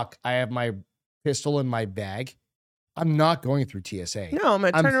fuck, I have my pistol in my bag. I'm not going through TSA. No, I'm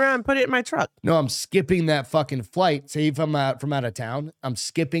gonna turn around and put it in my truck. No, I'm skipping that fucking flight. Say if I'm from out of town, I'm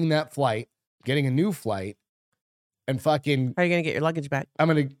skipping that flight, getting a new flight, and fucking. How are you gonna get your luggage back?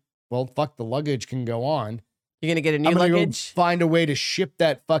 Fuck, the luggage can go on. You're gonna get a new luggage. Go find a way to ship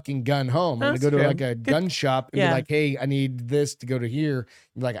that fucking gun home. I'm gonna go to like a gun shop and be like, "Hey, I need this to go to here."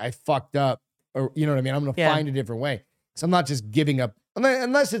 Be like, I fucked up, or you know what I mean. I'm gonna find a different way. So I'm not just giving up,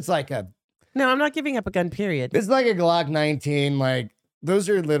 unless it's like a. No, I'm not giving up a gun. Period. It's like a Glock 19. Like those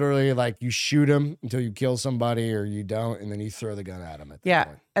are literally like you shoot them until you kill somebody or you don't, and then you throw the gun at them.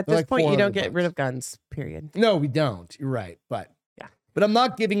 At this point, you don't get rid of guns. Period. No, we don't. You're right, but. But I'm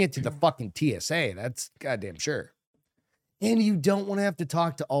not giving it to the fucking TSA. That's goddamn sure. And you don't want to have to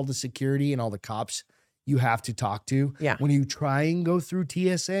talk to all the security and all the cops you have to talk to when you try and go through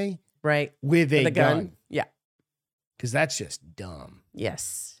TSA. Right. With a gun. Yeah. Because that's just dumb.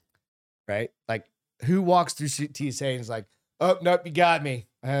 Yes. Right? Like, who walks through TSA and is like, oh, nope, you got me.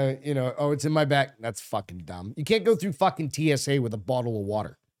 It's in my back. That's fucking dumb. You can't go through fucking TSA with a bottle of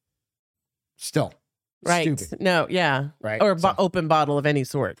water. Still. Right. Stupid. No, yeah. Right. Or open bottle of any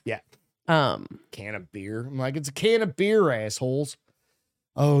sort. Yeah. Can of beer. I'm like, it's a can of beer, assholes.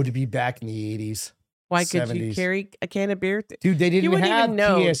 Oh, to be back in the 80s. Why 70s. could you carry a can of beer? Dude, they didn't have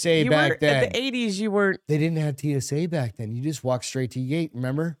TSA back then. In the 80s, you weren't. They didn't have TSA back then. You just walked straight to the gate,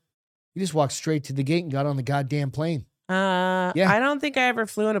 remember? You just walked straight to the gate and got on the goddamn plane. I don't think I ever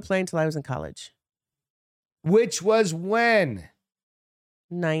flew on a plane until I was in college. Which was when?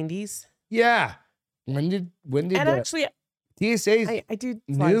 90s. Yeah. When did and actually TSA's I do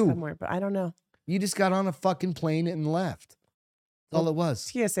fly somewhere, but I don't know. You just got on a fucking plane and left. That's all it was.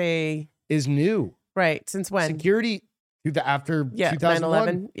 TSA is new. Right. Since when? Security after 2001.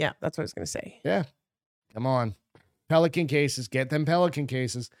 9/11. Yeah, that's what I was gonna say. Yeah. Come on. Pelican cases. Get them Pelican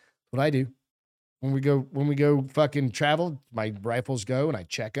cases. That's what I do. When we go fucking travel, my rifles go and I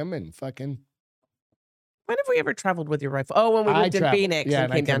check them and fucking. When have we ever traveled with your rifle? Oh, when we lived in Phoenix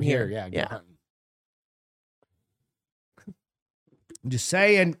and came down here. Yeah. Hunting. I'm just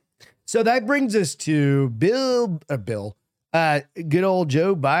saying. So that brings us to Bill, good old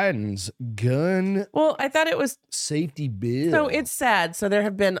Joe Biden's gun. Well, I thought it was safety bill. So it's sad. So there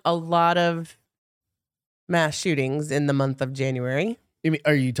have been a lot of mass shootings in the month of January.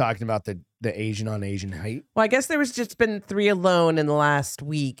 Are you talking about the Asian on Asian hate? Well, I guess there was just been 3 alone in the last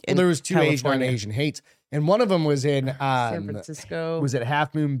week. Well, there was 2 Asian on Asian hates. And one of them was in San Francisco. Was it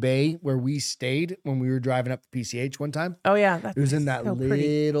Half Moon Bay where we stayed when we were driving up to PCH one time? Oh, yeah. It was in that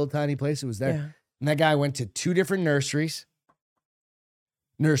little tiny place. It was there. Yeah. And that guy went to 2 different nurseries.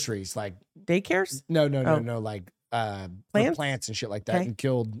 Nurseries, like... Daycares? No. Like plants and shit like that and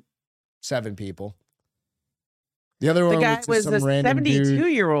killed 7 people. The other one was a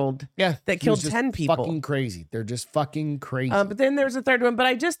 72-year-old that killed 10 people. Fucking crazy. They're just fucking crazy. But then there's a third one. But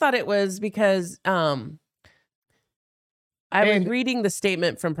I just thought it was because I was reading the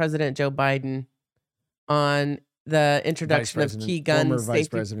statement from President Joe Biden on the introduction of key gun former safety. Vice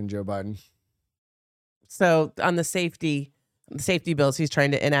President Joe Biden. So on the safety bills he's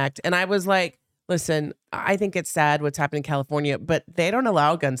trying to enact. And I was like, listen, I think it's sad what's happening in California, but they don't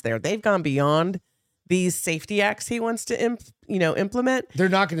allow guns there. They've gone beyond these safety acts he wants to implement. They're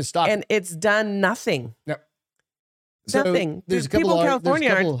not going to stop. And it's done nothing. No. Nothing. There's people in California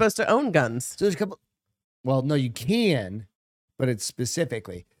aren't supposed to own guns. So there's a couple. Well, no, you can, but it's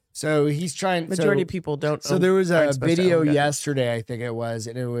specifically. So he's trying. Majority of people don't. So there was a video yesterday, I think it was,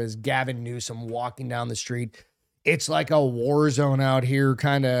 and it was Gavin Newsom walking down the street it's like a war zone out here,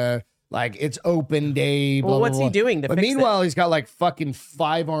 kind of like it's open day. Blah, well, what's blah, he blah. doing to But fix meanwhile, he's got like fucking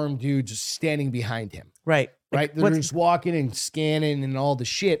 5-armed dudes standing behind him. Right. Right. They're just walking and scanning and all the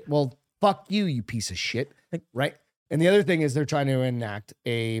shit. Well, fuck you, you piece of shit. Right. And the other thing is they're trying to enact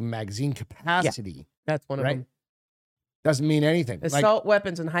a magazine capacity. Yeah, that's one of them. Doesn't mean anything. Assault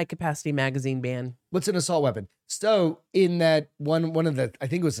weapons and high capacity magazine ban. What's an assault weapon? So in that one of the, I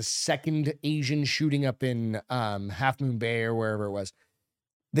think it was the second Asian shooting up in Half Moon Bay or wherever it was.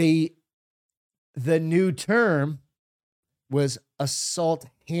 The new term was assault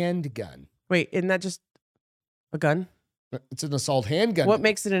handgun. Wait, isn't that just a gun? It's an assault handgun. What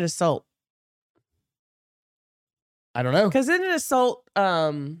makes it an assault? I don't know. Because in an assault,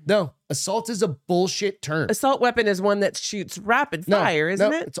 no, assault is a bullshit term. Assault weapon is one that shoots rapid fire,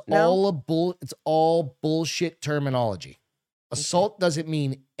 isn't it? It's all bullshit terminology. Assault doesn't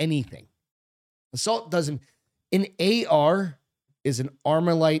mean anything. Assault doesn't. An AR is an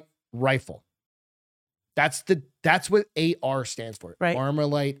Armalite rifle. That's what AR stands for. Right.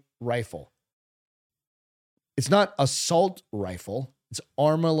 Armalite rifle. It's not assault rifle. It's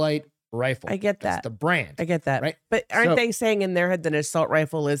Armalite rifle. I get that. That's the brand. I get that. Right. But aren't they saying in their head that an assault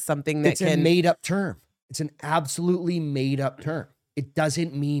rifle is something that it's a made up term? It's an absolutely made up term. It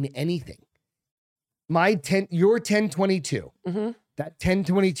doesn't mean anything. Your 1022, that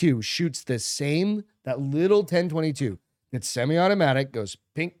 1022 shoots the same, that little 1022 that's semi-automatic, goes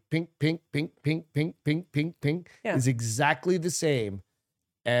pink, pink, pink, pink, pink, pink, pink, pink, pink, is exactly the same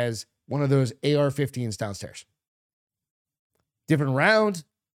as one of those AR-15s downstairs. Different round,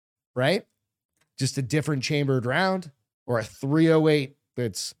 right? Just a different chambered round, or a 308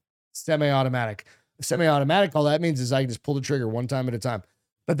 that's semi-automatic. Semi-automatic, all that means is I can just pull the trigger one time at a time.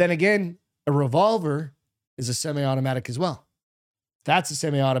 But then again, a revolver is a semi-automatic as well. That's a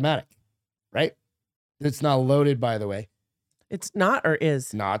semi-automatic, right? It's not loaded, by the way. It's not or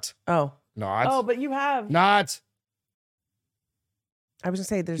is? Not. Oh. Not. Oh, but you have. Not. I was going to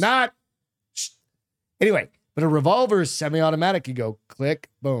say there's. Not. Anyway, but a revolver is semi-automatic. You go click,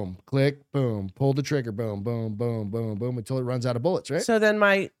 boom, pull the trigger, boom, boom, boom, boom, boom, until it runs out of bullets, right? So then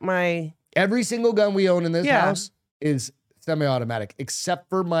my every single gun we own in this house is semi-automatic, except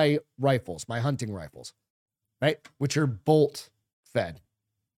for my rifles, my hunting rifles, right? Which are bolt fed,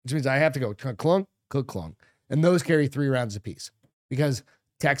 which means I have to go clunk, clunk. And those carry 3 rounds apiece because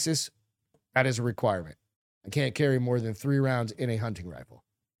Texas, that is a requirement. I can't carry more than 3 rounds in a hunting rifle.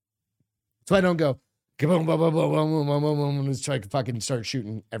 So I don't go, boom, boom, boom, boom, boom, boom, boom, boom, boom, and just try to fucking start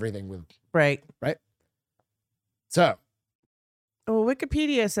shooting everything with. Right. So. Well,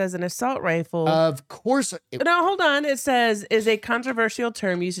 Wikipedia says an assault rifle. Of course. No, hold on. It says is a controversial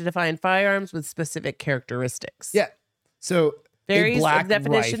term used to define firearms with specific characteristics. Yeah. So the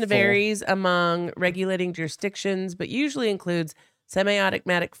definition varies among regulating jurisdictions, but usually includes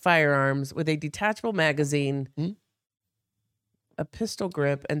semi-automatic firearms with a detachable magazine, a pistol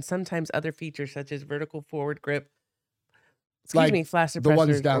grip, and sometimes other features such as vertical forward grip, flash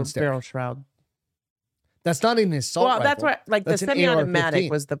suppressor, or barrel shroud. That's not an assault rifle. That's what, the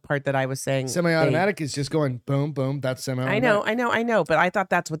semi-automatic was the part that I was saying. Semi-automatic is just going boom, boom. That's semi-automatic. I know. But I thought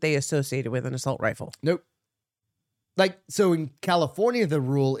that's what they associated with an assault rifle. Nope. So in California, the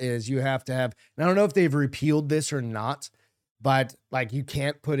rule is you have to have, and I don't know if they've repealed this or not, but you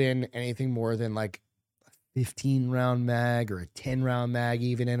can't put in anything more than a 15-round mag or a 10-round mag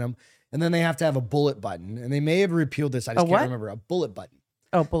even in them. And then they have to have a bullet button. And they may have repealed this. I just can't remember. A bullet button.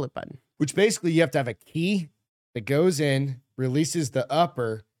 Oh, bullet button. Which basically you have to have a key that goes in, releases the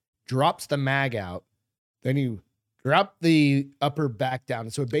upper, drops the mag out. Then you drop the upper back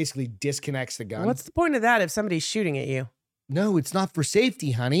down. So it basically disconnects the gun. What's the point of that if somebody's shooting at you? No, it's not for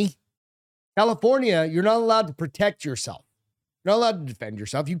safety, honey. California, you're not allowed to protect yourself. You're not allowed to defend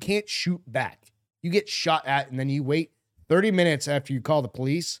yourself. You can't shoot back. You get shot at, and then you wait 30 minutes after you call the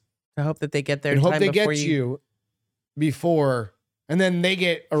police. I hope that they get there. And hope they get you before, and then they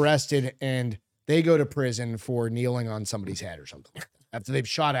get arrested and they go to prison for kneeling on somebody's head or something after they've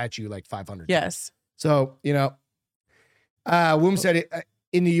shot at you 500 Yes. times. So, Womb said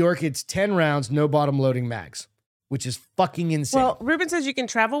in New York, it's 10 rounds, no bottom loading mags, which is fucking insane. Well, Ruben says you can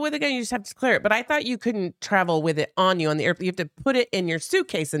travel with a gun, you just have to declare it. But I thought you couldn't travel with it on you on the airplane. You have to put it in your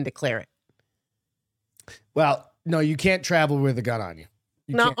suitcase and declare it. Well, no, you can't travel with a gun on you.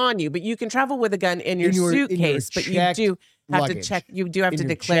 Not on you, but you can travel with a gun in your suitcase. But you do have to check. You do have to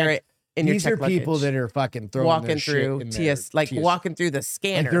declare it in your check luggage. These are people that are fucking throwing walking through TS, walking through the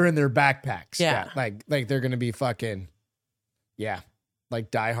scanner. They're in their backpacks. Yeah. Like they're gonna be fucking,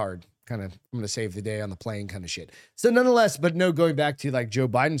 Die Hard kind of. I'm gonna save the day on the plane kind of shit. So nonetheless, but no, going back to Joe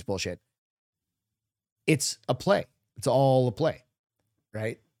Biden's bullshit. it's a play. It's all a play,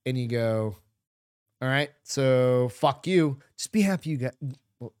 right? And you go, all right, so fuck you. Just be happy you got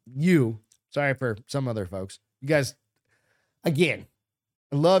you. Sorry for some other folks. You guys, again,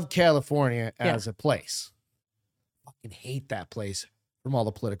 I love California as a place. Fucking hate that place from all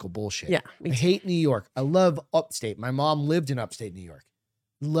the political bullshit. Yeah. I hate New York. I love upstate. My mom lived in upstate New York.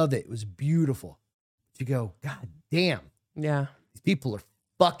 Loved it. It was beautiful. You go, God damn. Yeah. These people are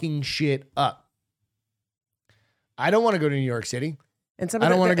fucking shit up. I don't want to go to New York City. And I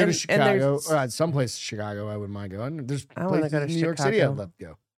don't want to go to Chicago. Or someplace in Chicago I wouldn't mind going. There's places in New York City I'd love to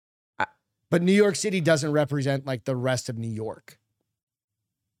go. But New York City doesn't represent like the rest of New York.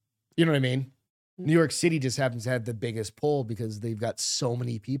 You know what I mean? New York City just happens to have the biggest pull because they've got so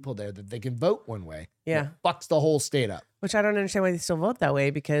many people there that they can vote one way. Yeah. It fucks the whole state up. Which I don't understand why they still vote that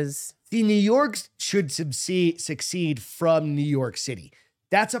way because... See, New York should succeed from New York City.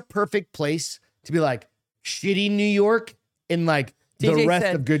 That's a perfect place to be like shitty New York and like the rest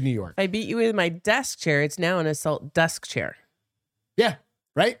of good New York. I beat you with my desk chair. It's now an assault desk chair. Yeah,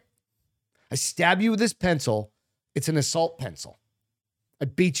 right? I stab you with this pencil. It's an assault pencil. I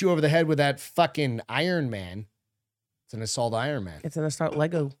beat you over the head with that fucking Iron Man. It's an assault Iron Man. It's an assault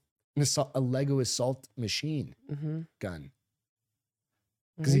Lego. A Lego assault machine gun.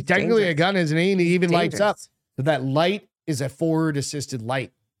 Because He's technically dangerous. a gun isn't he? And he even lights up. Dangerous. So that light is a forward assisted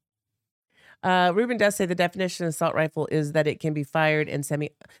light. Ruben does say the definition of assault rifle is that it can be fired and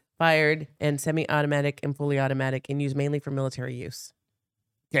semi-automatic and fully automatic and used mainly for military use.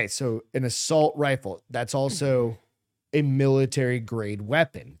 Okay, so an assault rifle, that's also a military grade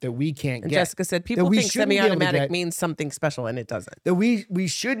weapon that we can't And get. Jessica said people think semi-automatic means something special and it doesn't. That we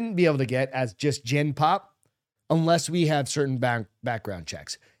shouldn't be able to get as just gen pop unless we have certain background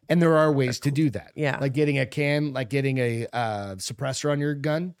checks. And there are ways to do that. Yeah. Like getting a suppressor on your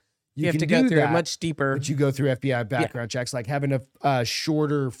gun. You have to go through it much deeper. But you go through FBI background checks, like having a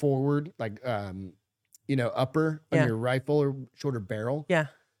shorter forward, like, upper on your rifle or shorter barrel. Yeah.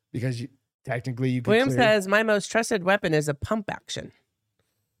 Because technically you can William says, my most trusted weapon is a pump action.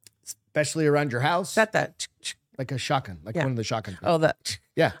 Especially around your house. That. Like a shotgun, like one of the shotgun. Oh, that.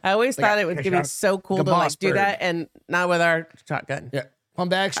 Yeah. I always thought it was going to be so cool to like do that and not with our shotgun. Yeah.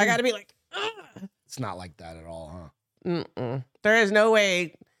 Pump action. I got to be like, it's not like that at all, huh? Mm-mm. There is no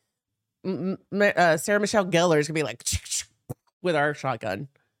way Sarah Michelle Gellar is going to be like with our shotgun.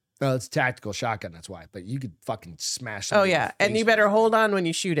 No, it's a tactical shotgun. That's why. But you could fucking smash. Oh, yeah. And you better hold on when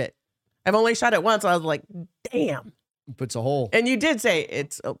you shoot it. I've only shot it once. I was like, damn. It puts a hole. And you did say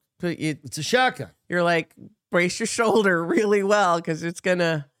it's a shotgun. You're like, brace your shoulder really well because it's going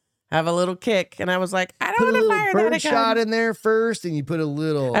to have a little kick. And I was like, I don't want to fire that again. Bird shot in there first, and you put a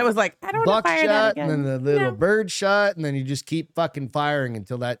little. I was like, I don't want to fire that again. And then the little bird shot, and then you just keep fucking firing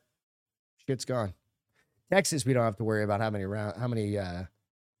until that shit's gone. Texas, we don't have to worry about how many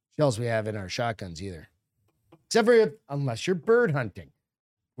shells we have in our shotguns either. Except for unless you're bird hunting.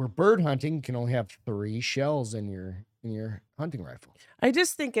 Where bird hunting you can only have 3 shells in your hunting rifle. I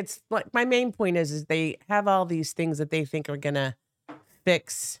just think it's like my main point is they have all these things that they think are gonna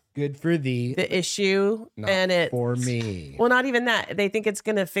fix good for the issue, and it for me. Well, not even that. They think it's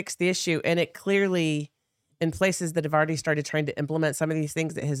gonna fix the issue, and it clearly, in places that have already started trying to implement some of these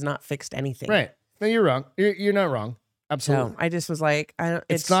things, it has not fixed anything. Right? No, you're wrong. You're not wrong. Absolutely. So I just was like, I don't.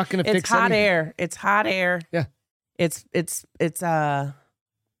 It's not gonna fix. It's hot air. It's hot air. Yeah. It's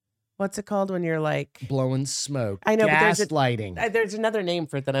what's it called when you're like blowing smoke? I know, gaslighting. But there's another name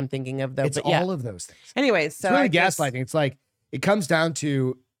for it that I'm thinking of though. It's but yeah. all of those things. Anyways, so it's really gaslighting. It's like it comes down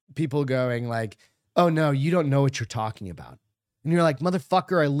to people going like, "Oh no, you don't know what you're talking about," and you're like,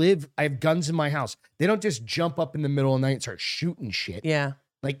 "Motherfucker, I have guns in my house. They don't just jump up in the middle of the night and start shooting shit." Yeah,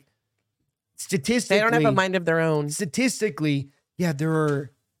 like statistically, they don't have a mind of their own. Statistically, yeah, there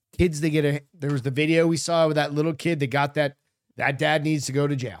are kids that there was the video we saw with that little kid that got that dad needs to go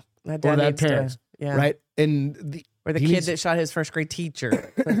to jail. That parents, right? And or the kid that shot his first grade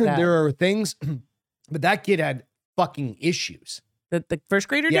teacher. Like there are things, but that kid had fucking issues. The first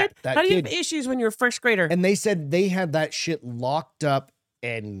grader did? How do you have issues when you're a first grader? And they said they had that shit locked up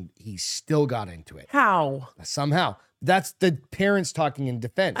and he still got into it. How? Somehow. That's the parents talking in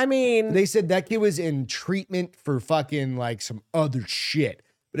defense. I mean, they said that kid was in treatment for fucking like some other shit.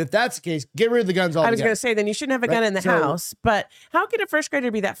 But if that's the case, get rid of the guns altogether. I was going to say, then you shouldn't have a gun in the house. But how could a first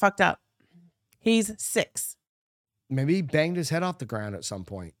grader be that fucked up? He's 6. Maybe he banged his head off the ground at some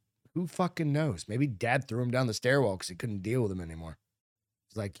point. Who fucking knows? Maybe dad threw him down the stairwell because he couldn't deal with him anymore.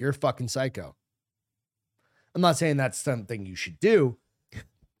 He's like, you're a fucking psycho. I'm not saying that's something you should do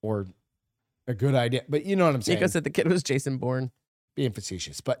or a good idea, but you know what I'm saying. Nico said the kid was Jason Bourne. Being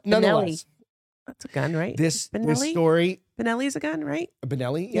facetious, but nonetheless. That's a gun, right? This story. Benelli's a gun, right? A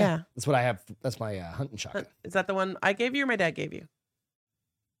Benelli? Yeah. That's what I have. That's my hunting shotgun. Is that the one I gave you or my dad gave you?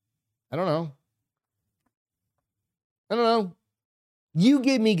 I don't know. You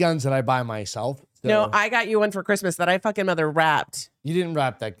gave me guns that I buy myself. So. No, I got you one for Christmas that I fucking mother wrapped. You didn't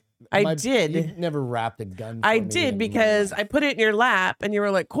wrap that. I did. You never wrapped a gun. I did because I put it in your lap and you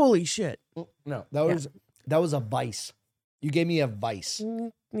were like, holy shit. No, that was a vice. You gave me a vice.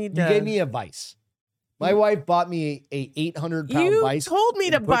 You gave me a vice. My wife bought me a 800-pound vice. You told me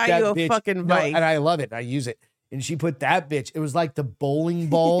to buy you a fucking vice. And I love it. I use it. And she put that bitch. It was like the bowling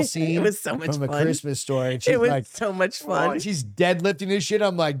ball scene. It was so much from fun. A Christmas Story. And she's like, so much fun. Oh, she's deadlifting this shit.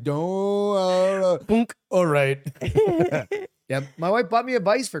 I'm like, don't. All right. Yeah, my wife bought me a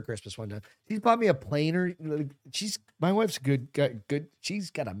vice for Christmas one time. She's bought me a planer. My wife's good.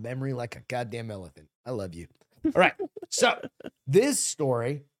 She's got a memory like a goddamn elephant. I love you. All right. So this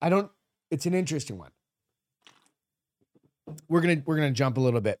story, it's an interesting one. We're gonna jump a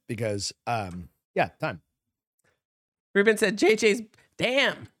little bit because time. Ruben said JJ's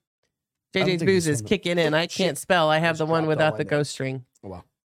booze is kicking in. I can't spell. I have the one without the ghost string. Oh wow.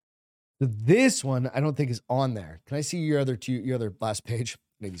 So this one I don't think is on there. Can I see your other last page?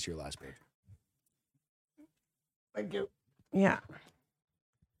 Maybe it's your last page. Thank you. Yeah.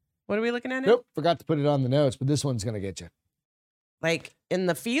 What are we looking at now? Nope, forgot to put it on the notes, but this one's gonna get you. Like in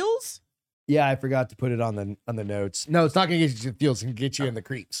the fields? Yeah, I forgot to put it on the notes. No, it's not gonna get you to the fields. It's gonna get you in the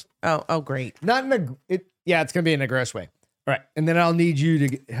creeps. Oh, great. Not in it's gonna be in a gross way. All right, and then I'll need you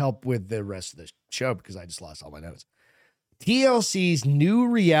to help with the rest of the show because I just lost all my notes. TLC's new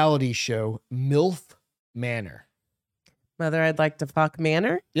reality show, MILF Manor. Mother, I'd like to fuck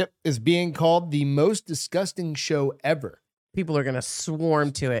Manor. Yep, is being called the most disgusting show ever. People are gonna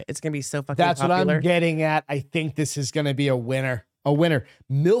swarm to it. It's gonna be so fucking That's popular. what I'm getting at. I think this is gonna be a winner.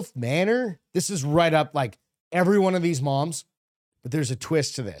 MILF Manor. This is right up like every one of these moms, but there's a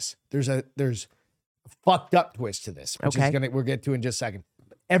twist to this. There's a fucked up twist to this, which is we'll get to in just a second.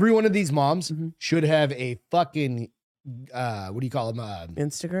 Every one of these moms should have a fucking what do you call them?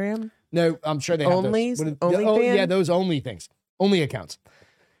 Instagram? No, I'm sure they have OnlyFans? Those only things. Only accounts.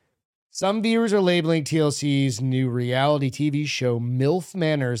 Some viewers are labeling TLC's new reality TV show MILF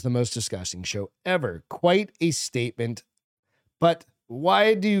Manor as the most disgusting show ever. Quite a statement. But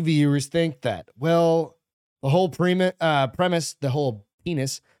why do viewers think that? Well, the whole premise of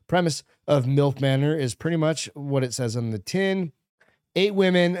MILF Manor is pretty much what it says on the tin. 8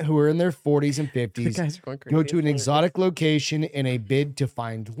 women who are in their 40s and 50s go to an exotic location in a bid to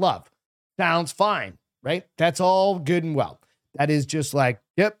find love. Sounds fine, right? That's all good and well. That is just like,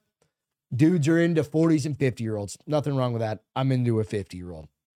 yep, dudes are into 40s and 50-year-olds. Nothing wrong with that. I'm into a 50-year-old.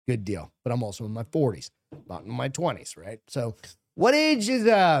 Good deal. But I'm also in my 40s, not in my 20s, right? So what age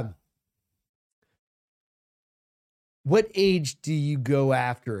do you go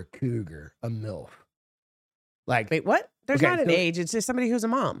after a cougar, a MILF? Like, wait, what? There's not an age. It's just somebody who's a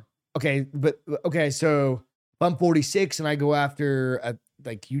mom. Okay, so if I'm 46 and I go after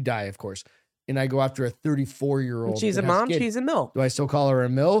like you die, of course, and I go after a 34-year-old. She's a mom. She's a MILF. Do I still call her a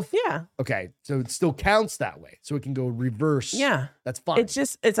MILF? Yeah. Okay, so it still counts that way. So it can go reverse. Yeah. That's fine.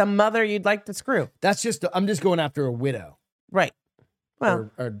 It's a mother you'd like to screw. I'm just going after a widow. Right.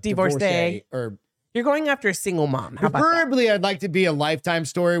 Well, or divorcee. Or you're going after a single mom. How preferably, about that? I'd like to be a lifetime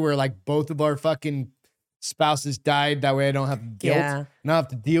story where like both of our fucking spouses died. That way I don't have guilt. Yeah. And I don't have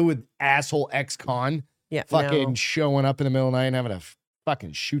to deal with asshole ex-con. Yeah. Fucking showing up in the middle of the night and having to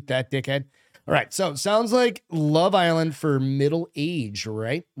fucking shoot that dickhead. All right. So sounds like Love Island for middle age,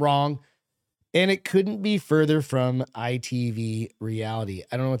 right? Wrong. And it couldn't be further from ITV reality.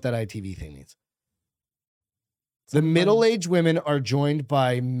 I don't know what that ITV thing means. The middle-aged women are joined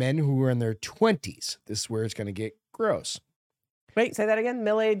by men who are in their 20s. This is where it's going to get gross. Wait, say that again.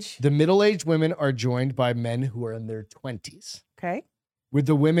 The middle-aged women are joined by men who are in their 20s. Okay. With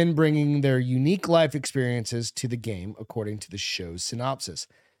the women bringing their unique life experiences to the game, according to the show's synopsis.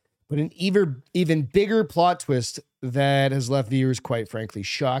 But an even bigger plot twist that has left viewers, quite frankly,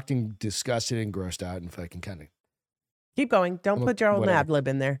 shocked and disgusted and grossed out and fucking kind of. Keep going. Don't put your own ad lib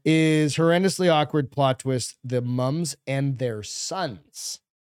in there. Is horrendously awkward plot twist. The mums and their sons.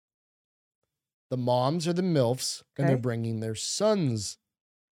 The moms are the MILFs, and they're bringing their sons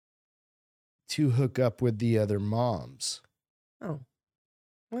to hook up with the other moms. Oh,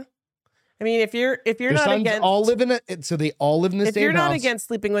 well, I mean, if you're their not sons against, all live in it, so they all live in the same house. If you're not against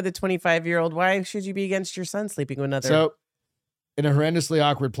sleeping with a 25-year-old, why should you be against your son sleeping with another? So, in a horrendously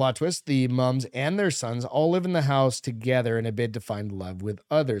awkward plot twist, the mums and their sons all live in the house together in a bid to find love with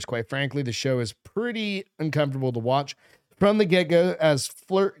others. Quite frankly, the show is pretty uncomfortable to watch from the get-go, as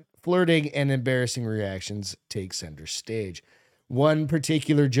flirting and embarrassing reactions take center stage. One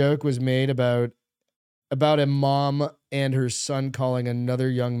particular joke was made about a mom and her son calling another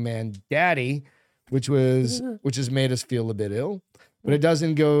young man daddy, which has made us feel a bit ill. But it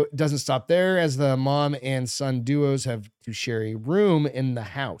doesn't stop there, as the mom and son duos have to share a room in the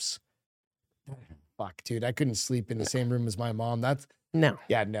house. Fuck, dude, I couldn't sleep in the same room as my mom. No.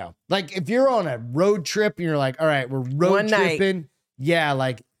 Like, if you're on a road trip and you're like, all right, we're road tripping. Yeah,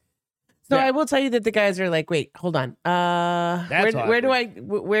 like. So I will tell you that the guys are like, wait, hold on. Where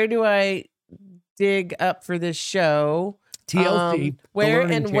do I dig up for this show? TLC. Where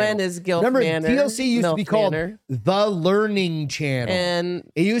and channel. When is Gilf Remember, Manor? TLC used to be called Manor. The Learning Channel. And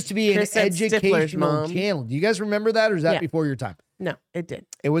it used to be an educational channel. Do you guys remember that, or is that before your time? No, it did.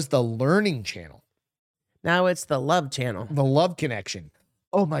 It was The Learning Channel. Now it's The Love Channel. The Love Connection.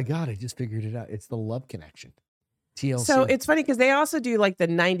 Oh my God, I just figured it out. It's The Love Connection. TLC. So it's funny because they also do like the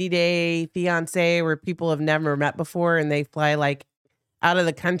 90-day fiance where people have never met before and they fly like out of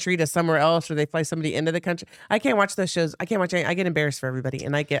the country to somewhere else, or they fly somebody into the country. I can't watch those shows. I can't watch any. I get embarrassed for everybody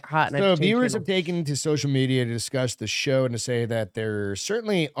and I get hot. And so viewers have taken to social media to discuss the show and to say that there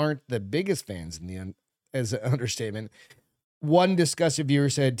certainly aren't the biggest fans as an understatement. One discussive viewer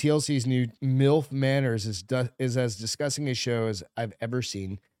said TLC's new MILF Manners is as disgusting a show as I've ever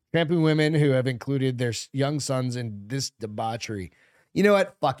seen. Tramping women who have included their young sons in this debauchery. You know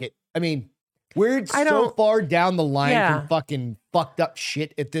what? Fuck it. I mean, we're so far down the line from fucking fucked up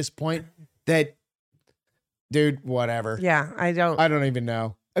shit at this point that, dude, whatever. Yeah, I don't even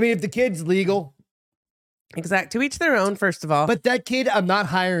know. I mean, if the kid's legal. Exact. To each their own, first of all. But that kid, I'm not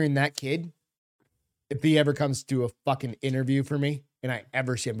hiring that kid if he ever comes to a fucking interview for me and I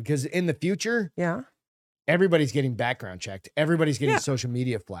ever see him. Because in the future, everybody's getting background checked. Everybody's getting social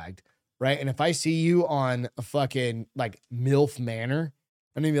media flagged, right? And if I see you on a fucking like MILF Manor,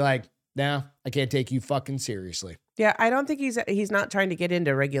 I'm gonna be like, nah, I can't take you fucking seriously. Yeah, I don't think he's not trying to get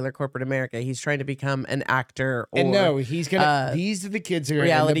into regular corporate America. He's trying to become an actor. Or, and no, he's gonna. These are the kids who are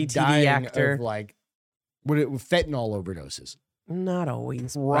reality TV actor, of like with fentanyl overdoses. Not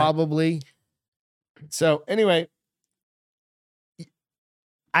always, probably. So anyway,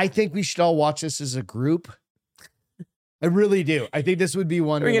 I think we should all watch this as a group. I really do. I think this would be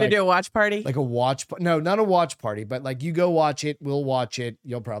one. We're going to do a watch party? Like a watch. No, not a watch party, but like you go watch it. We'll watch it.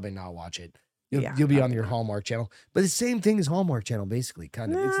 You'll probably not watch it. You'll be on your Hallmark channel. But the same thing as Hallmark channel, basically.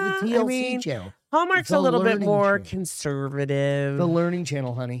 Kind of. It's the TLC channel. Hallmark's a little bit more conservative. The Learning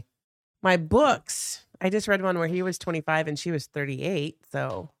Channel, honey. My books. I just read one where he was 25 and she was 38.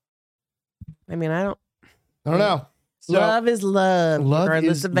 So, I mean, I don't know. So, love is love. Love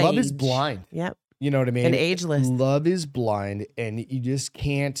is blind. Yep. You know what I mean? And ageless. Love is blind, and you just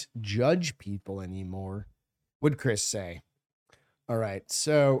can't judge people anymore. What'd Chris say? All right,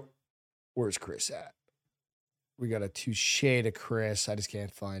 so where's Chris at? We got a touche to Chris. I just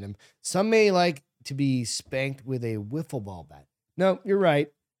can't find him. Some may like to be spanked with a wiffle ball bat. No, you're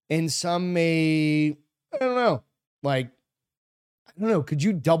right. And some may, I don't know. Like, I don't know. Could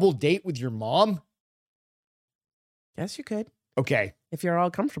you double date with your mom? Yes, you could. Okay. If you're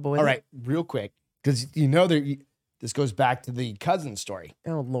all comfortable with it. All right, real quick. Because this goes back to the cousin story.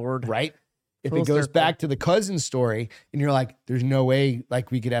 Oh, Lord. Right? If it goes back to the cousin story and you're like, there's no way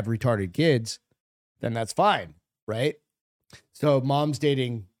like we could have retarded kids, then that's fine. Right? So mom's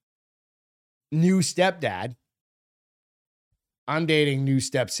dating new stepdad. I'm dating new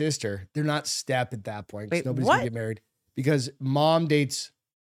stepsister. They're not step at that point because nobody's going to get married. Because mom dates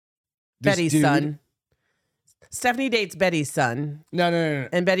Betty's son. Stephanie dates Betty's son. No.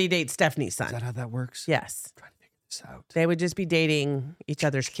 And Betty dates Stephanie's son. Is that how that works? Yes. I'm trying to figure this out. They would just be dating each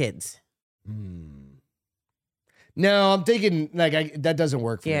other's kids. No, I'm thinking like that doesn't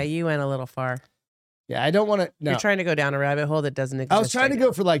work for me. Yeah, you went a little far. Yeah, I don't want to. No. You're trying to go down a rabbit hole that doesn't exist. I was trying to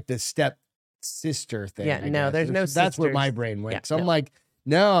go for like the step sister thing. Yeah, no, there's no sisters. That's where my brain went. Yeah, so I'm like,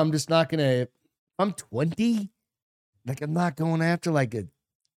 no, I'm just not going to. I'm 20. Like, I'm not going after like a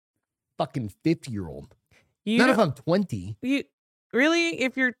fucking 50-year-old. Not if I'm 20. You really,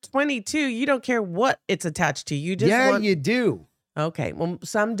 if you're 22, you don't care what it's attached to. You just you do. Okay, well,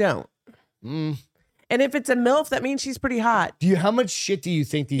 some don't. And if it's a MILF, that means she's pretty hot. How much shit do you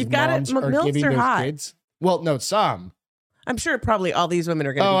think these moms are giving those kids? Well, no, some. I'm sure probably all these women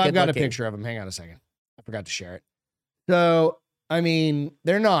are going to be good I've got looking. A picture of them. Hang on a second. I forgot to share it. So, I mean,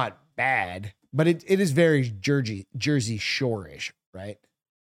 they're not bad, but it is very Jersey Shore-ish, right?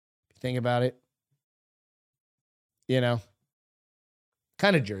 Think about it. You know,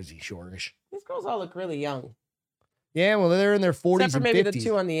 kind of Jersey Shore-ish. These girls all look really young. Yeah, well, they're in their 40s Except for and maybe 50s. The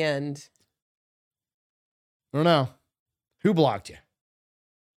two on the end. I don't know. Who blocked you?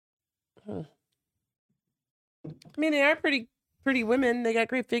 I mean, they are pretty women. They got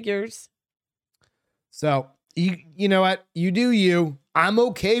great figures. So you know what? You do you. I'm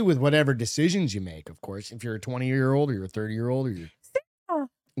okay with whatever decisions you make, of course. If you're a 20-year-old or you're a 30-year-old or you're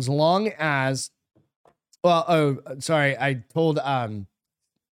as long as sorry, I told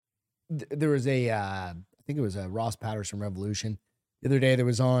there was a I think it was a Ross Patterson Revolution the other day that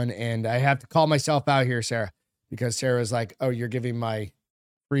was on, and I have to call myself out here, Sarah, because Sarah was like, "Oh, you're giving my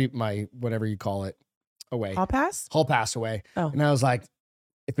whatever you call it away. Hall pass away." Oh. And I was like,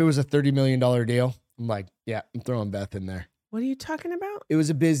 if it was a $30 million deal, I'm like, yeah, I'm throwing Beth in there. What are you talking about? It was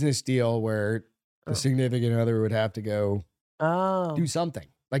a business deal where the significant other would have to go do something,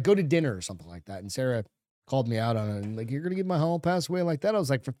 like go to dinner or something like that. And Sarah called me out on it and like, you're going to give my hall pass away like that? I was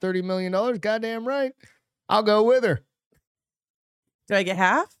like, for $30 million, goddamn right. I'll go with her. Do I get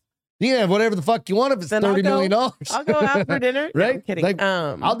half? You can have whatever the fuck you want if it's $30 million. I'll go out for dinner. Right? No, I'm kidding. Like,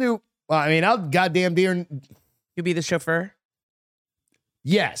 I'll goddamn dear. You'll be the chauffeur?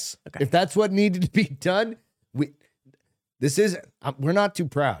 Yes. Okay. If that's what needed to be done, we're not too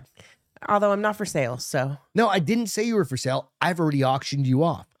proud. Although I'm not for sale, so. No, I didn't say you were for sale. I've already auctioned you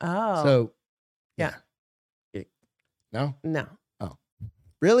off. Oh. So. Yeah. No? No. Oh.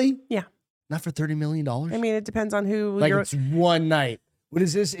 Really? Yeah. Not for $30 million? I mean, it depends on who like it's one night. What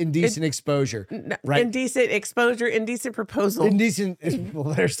is this? Indecent exposure. Right? Indecent exposure, indecent proposal. Indecent.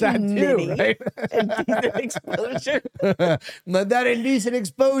 Well, there's that too, right? Indecent exposure. That indecent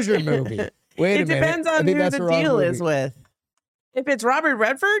exposure movie. Wait a minute. It depends on who the deal is with. If it's Robert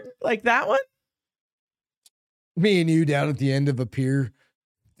Redford, like that one. Me and you down at the end of a pier,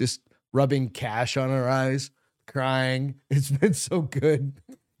 just rubbing cash on our eyes, crying. It's been so good.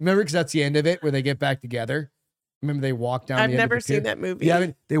 Remember, because that's the end of it where they get back together. Remember they walk down. I've never seen that movie. You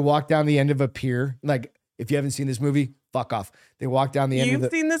haven't? They walk down the end of a pier. Like if you haven't seen this movie, fuck off. They walk down the end.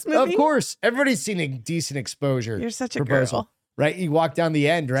 You've seen this movie? Of course, everybody's seen Indecent Exposure. You're such a girl, right? You walk down the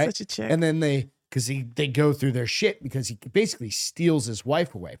end, right? Such a chick. And then they go through their shit because he basically steals his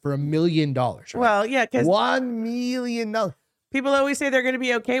wife away for $1 million. Right? Well, yeah, because $1 million. People always say they're going to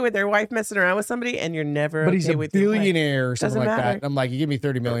be okay with their wife messing around with somebody, and you're never. But he's a billionaire or something like that. And I'm like, you give me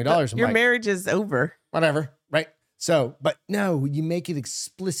 $30 million. Your marriage is over. Whatever, right? So, but no, you make it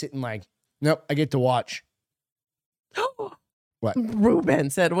explicit and like, nope, I get to watch. What? Ruben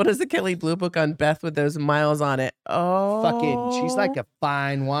said, what is the Kelly Blue Book on Beth with those miles on it? Oh. Fucking, she's like a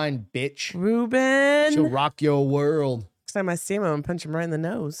fine wine bitch. Ruben. She'll rock your world. Next time I see him, I'm going to punch him right in the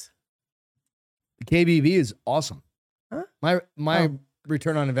nose. The KBV is awesome. Huh? My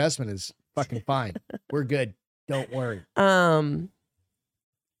return on investment is fucking fine. We're good. Don't worry.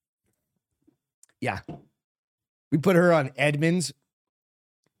 Yeah. We put her on Edmonds.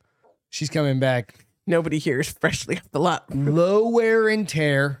 She's coming back. Nobody here is freshly off the lot. Low wear and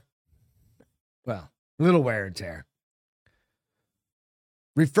tear. Well, little wear and tear.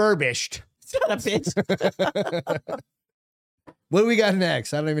 Refurbished. Son of a bitch. What do we got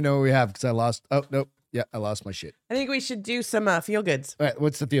next? I don't even know what we have because I lost. Oh, nope. Yeah, I lost my shit. I think we should do some feel goods. All right,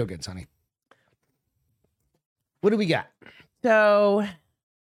 what's the feel goods, honey? What do we got? So,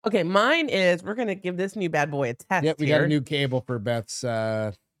 okay, mine is we're going to give this new bad boy a test. Yep, we got a new cable for Beth's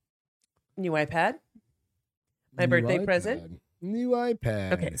new iPad. My birthday present. New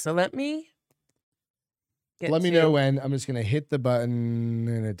iPad. Okay, so let me know when. I'm just going to hit the button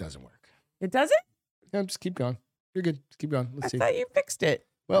and it doesn't work. It doesn't? No, just keep going. You're good. Just keep going. Let's see. I thought you fixed it.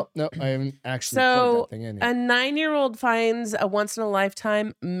 Well, no, I haven't actually plugged that thing in yet. A 9-year-old finds a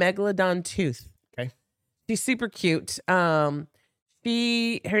once-in-a-lifetime megalodon tooth. Okay. She's super cute. Her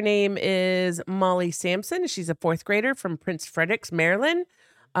name is Molly Sampson. She's a 4th grader from Prince Fredericks, Maryland.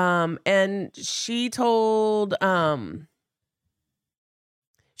 And she told,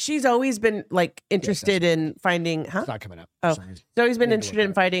 she's always been like interested in finding, It's not coming up. Oh, she's always been interested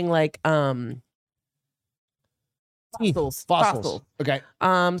in finding like, fossils. Okay.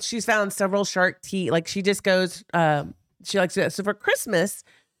 She's found several shark teeth. Like she just goes, she likes it. So for Christmas,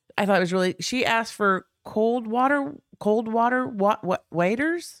 I thought it was really, she asked for cold water, what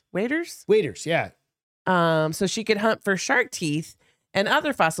waders? Yeah. So she could hunt for shark teeth and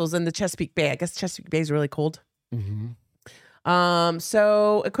other fossils in the Chesapeake Bay. I guess Chesapeake Bay is really cold. Mm-hmm.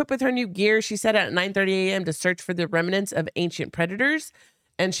 So equipped with her new gear, she set out at 9:30 a.m. to search for the remnants of ancient predators.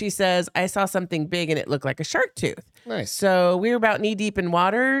 And she says, I saw something big and it looked like a shark tooth. Nice. So we were about knee deep in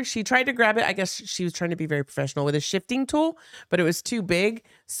water. She tried to grab it. I guess she was trying to be very professional with a shifting tool, but it was too big.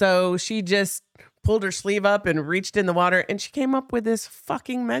 So she just pulled her sleeve up and reached in the water and she came up with this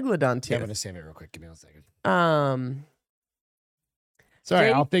fucking megalodon tooth. Yeah, I'm going to save it real quick. Give me 1 second.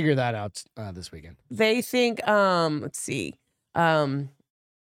 Sorry, I'll figure that out this weekend. They think, let's see,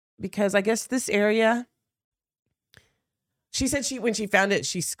 because I guess this area She said when she found it,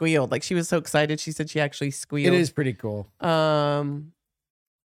 she squealed. Like she was so excited. She said she actually squealed. It is pretty cool.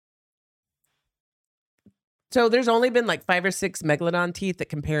 So there's only been like 5 or 6 megalodon teeth that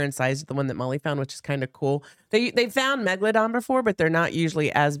compare in size to the one that Molly found, which is kind of cool. They found megalodon before, but they're not usually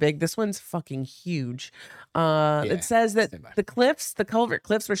as big. This one's fucking huge. It says that the culvert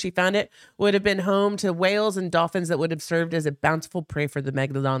cliffs where she found it would have been home to whales and dolphins that would have served as a bountiful prey for the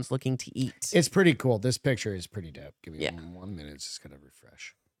megalodons looking to eat. It's pretty cool. This picture is pretty dope. Give me 1 minute. It's just going to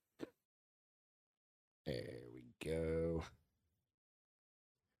refresh. There we go.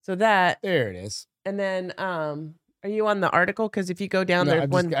 So there it is. And then, are you on the article? Because if you go down, there's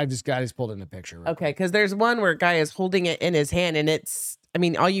one. I just pulled in a picture. Okay, because there's one where a guy is holding it in his hand,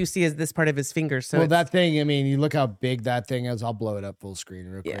 and all you see is this part of his finger. So that thing, you look how big that thing is. I'll blow it up full screen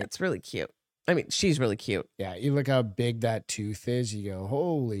real quick. Yeah, it's really cute. She's really cute. Yeah, you look how big that tooth is. You go,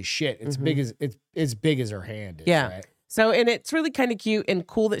 holy shit! It's big as big as her hand is. Yeah. Right? So, and it's really kind of cute and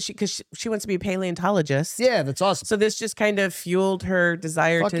cool that because she wants to be a paleontologist. Yeah, that's awesome. So this just kind of fueled her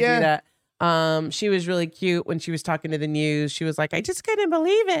desire to do that. She was really cute when she was talking to the news. She was like, I just couldn't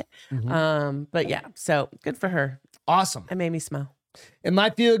believe it. But yeah, so good for her. Awesome. It made me smile. And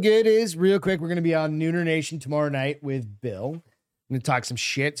my feel good is real quick. We're going to be on Nooner Nation tomorrow night with Bill. I'm going to talk some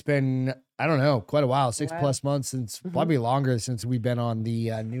shit. It's been, I don't know, quite a while, 6+ months since, probably longer since we've been on the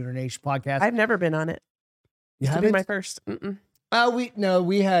Nooner Nation podcast. I've never been on it. You haven't? Be my first.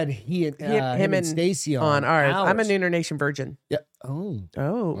 We had him and Stacy on ours. I'm a Nooner Nation virgin. Yeah. Oh.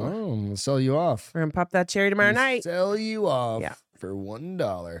 We'll sell you off. We're gonna pop that cherry tomorrow night. Sell you off for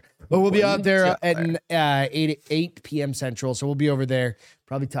 $1. But we'll be out there at 8 p.m. Central. So we'll be over there.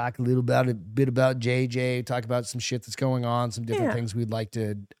 Probably talk a bit about JJ. Talk about some shit that's going on. Some different things we'd like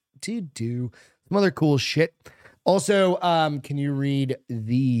to do. Some other cool shit. Also, can you read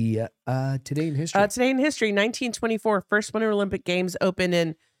the Today in History? Today in History, 1924, first Winter Olympic Games opened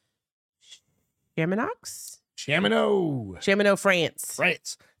in Chamonix,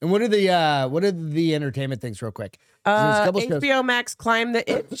 France. And what are the entertainment things, real quick? HBO Max Climb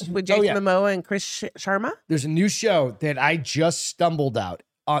the Itch with Jason Momoa and Chris Sharma. There's a new show that I just stumbled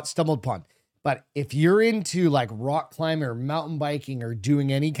upon. But if you're into like rock climbing or mountain biking or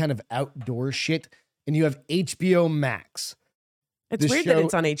doing any kind of outdoor shit, and you have HBO Max. It's weird that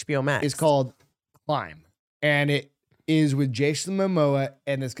it's on HBO Max. It's called Climb. And it is with Jason Momoa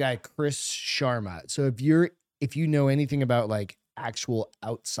and this guy, Chris Sharma. So if you know anything about like actual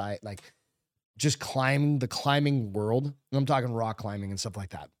outside, like just the climbing world, and I'm talking rock climbing and stuff like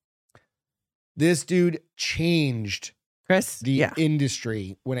that. This dude changed the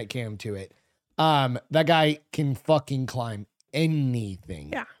industry when it came to it. That guy can fucking climb anything.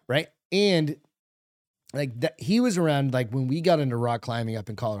 Yeah. Right? And like that, he was around like when we got into rock climbing up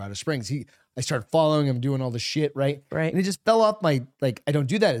in Colorado Springs. I started following him, doing all the shit, right? Right. And it just fell off my I don't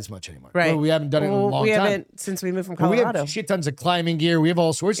do that as much anymore. Right. Well, we haven't done it in a long time. We haven't since we moved from Colorado. We have shit tons of climbing gear. We have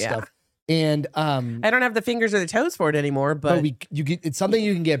all sorts of stuff. And I don't have the fingers or the toes for it anymore, but it's something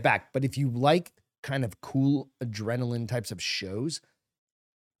you can get back. But if you like kind of cool adrenaline types of shows,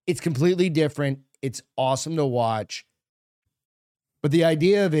 it's completely different. It's awesome to watch. But the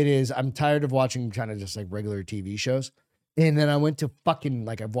idea of it is I'm tired of watching kind of just like regular TV shows. And then I went to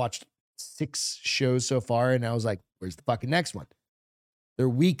I've watched 6 shows so far. And I was like, where's the fucking next one? They're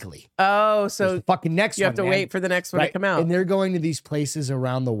weekly. Oh, so where's the fucking next one. You have to wait for the next one to come out. And they're going to these places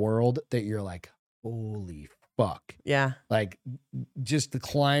around the world that you're like, holy fuck. Yeah. Like just the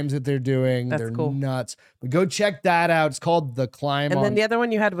climbs that they're doing. They're cool. Nuts. But go check that out. It's called The Climb. And then the other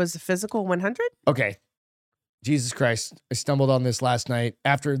one you had was the Physical 100? Okay. Jesus Christ. I stumbled on this last night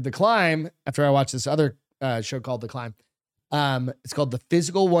after I watched this other show called The Climb. It's called The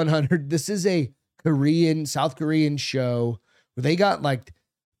Physical 100. This is a South Korean show where they got like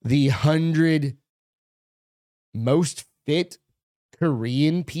the 100 most fit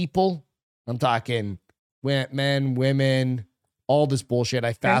Korean people. I'm talking men, women, all this bullshit.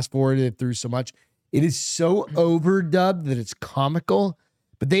 I fast forwarded it through so much. It is so overdubbed that it's comical,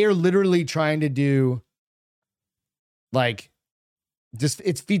 but they are literally trying to do like just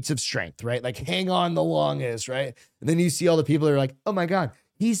it's feats of strength, right? Like hang on the longest, right? And then you see all the people that are like, oh my God,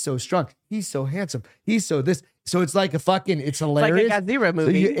 he's so strong. He's so handsome. He's so this. So it's like it's hilarious. Like a Godzilla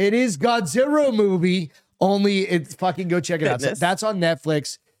movie. So it is Godzilla movie, only it's fucking go check it out. So that's on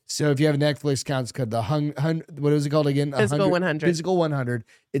Netflix. So if you have a Netflix account, it's called what is it called again? Physical 100. Physical 100.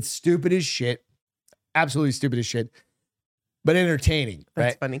 It's stupid as shit. Absolutely stupid as shit. But entertaining, right?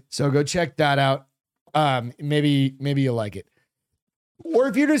 That's funny. So go check that out. Maybe you'll like it. Or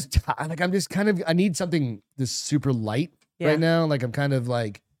if you're just like, I need something this super light right now. Like I'm kind of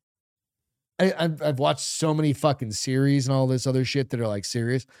like, I've watched so many fucking series and all this other shit that are like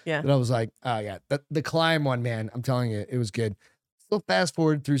serious. Yeah. That I was like, oh yeah, the climb one, man. I'm telling you, it was good. Still fast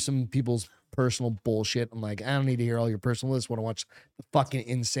forward through some people's personal bullshit. I'm like, I don't need to hear all your personal lists. Want to watch the fucking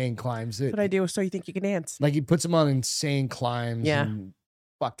insane climbs. That's what I do. So you think you can dance? Like he puts them on insane climbs. Yeah. And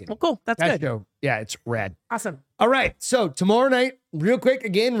fucking. Well, cool. That's good. Show. Yeah, it's rad. Awesome. All right. So tomorrow night, real quick,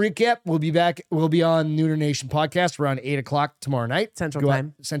 again, recap. We'll be back. We'll be on Nooner Nation podcast around 8:00 tomorrow night. Central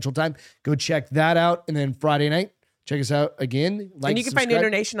time. Central time. Go check that out. And then Friday night, check us out again. And you can find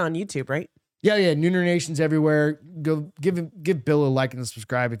Nooner Nation on YouTube, right? Yeah. Nooner Nation's everywhere. Go give Bill a like and a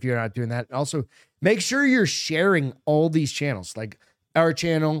subscribe if you're not doing that. And also make sure you're sharing all these channels, like our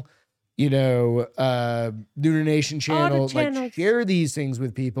channel, Nooner Nation channel. Like share these things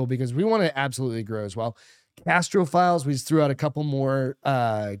with people because we want to absolutely grow as well. Castro Files, we just threw out a couple more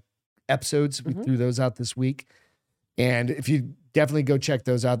episodes. We threw those out this week. And if you definitely go check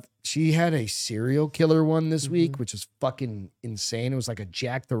those out. She had a serial killer one this week, which is fucking insane. It was like a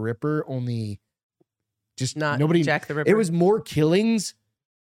Jack the Ripper, only just not nobody. Jack the Ripper. It was more killings,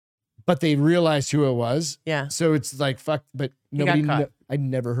 but they realized who it was. Yeah. So it's like fuck, but nobody. I'd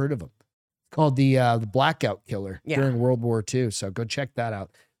never heard of him. It's called the Blackout Killer during World War II. So go check that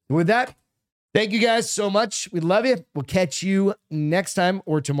out. With that, thank you guys so much. We love you. We'll catch you next time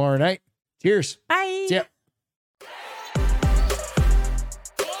or tomorrow night. Cheers. Bye.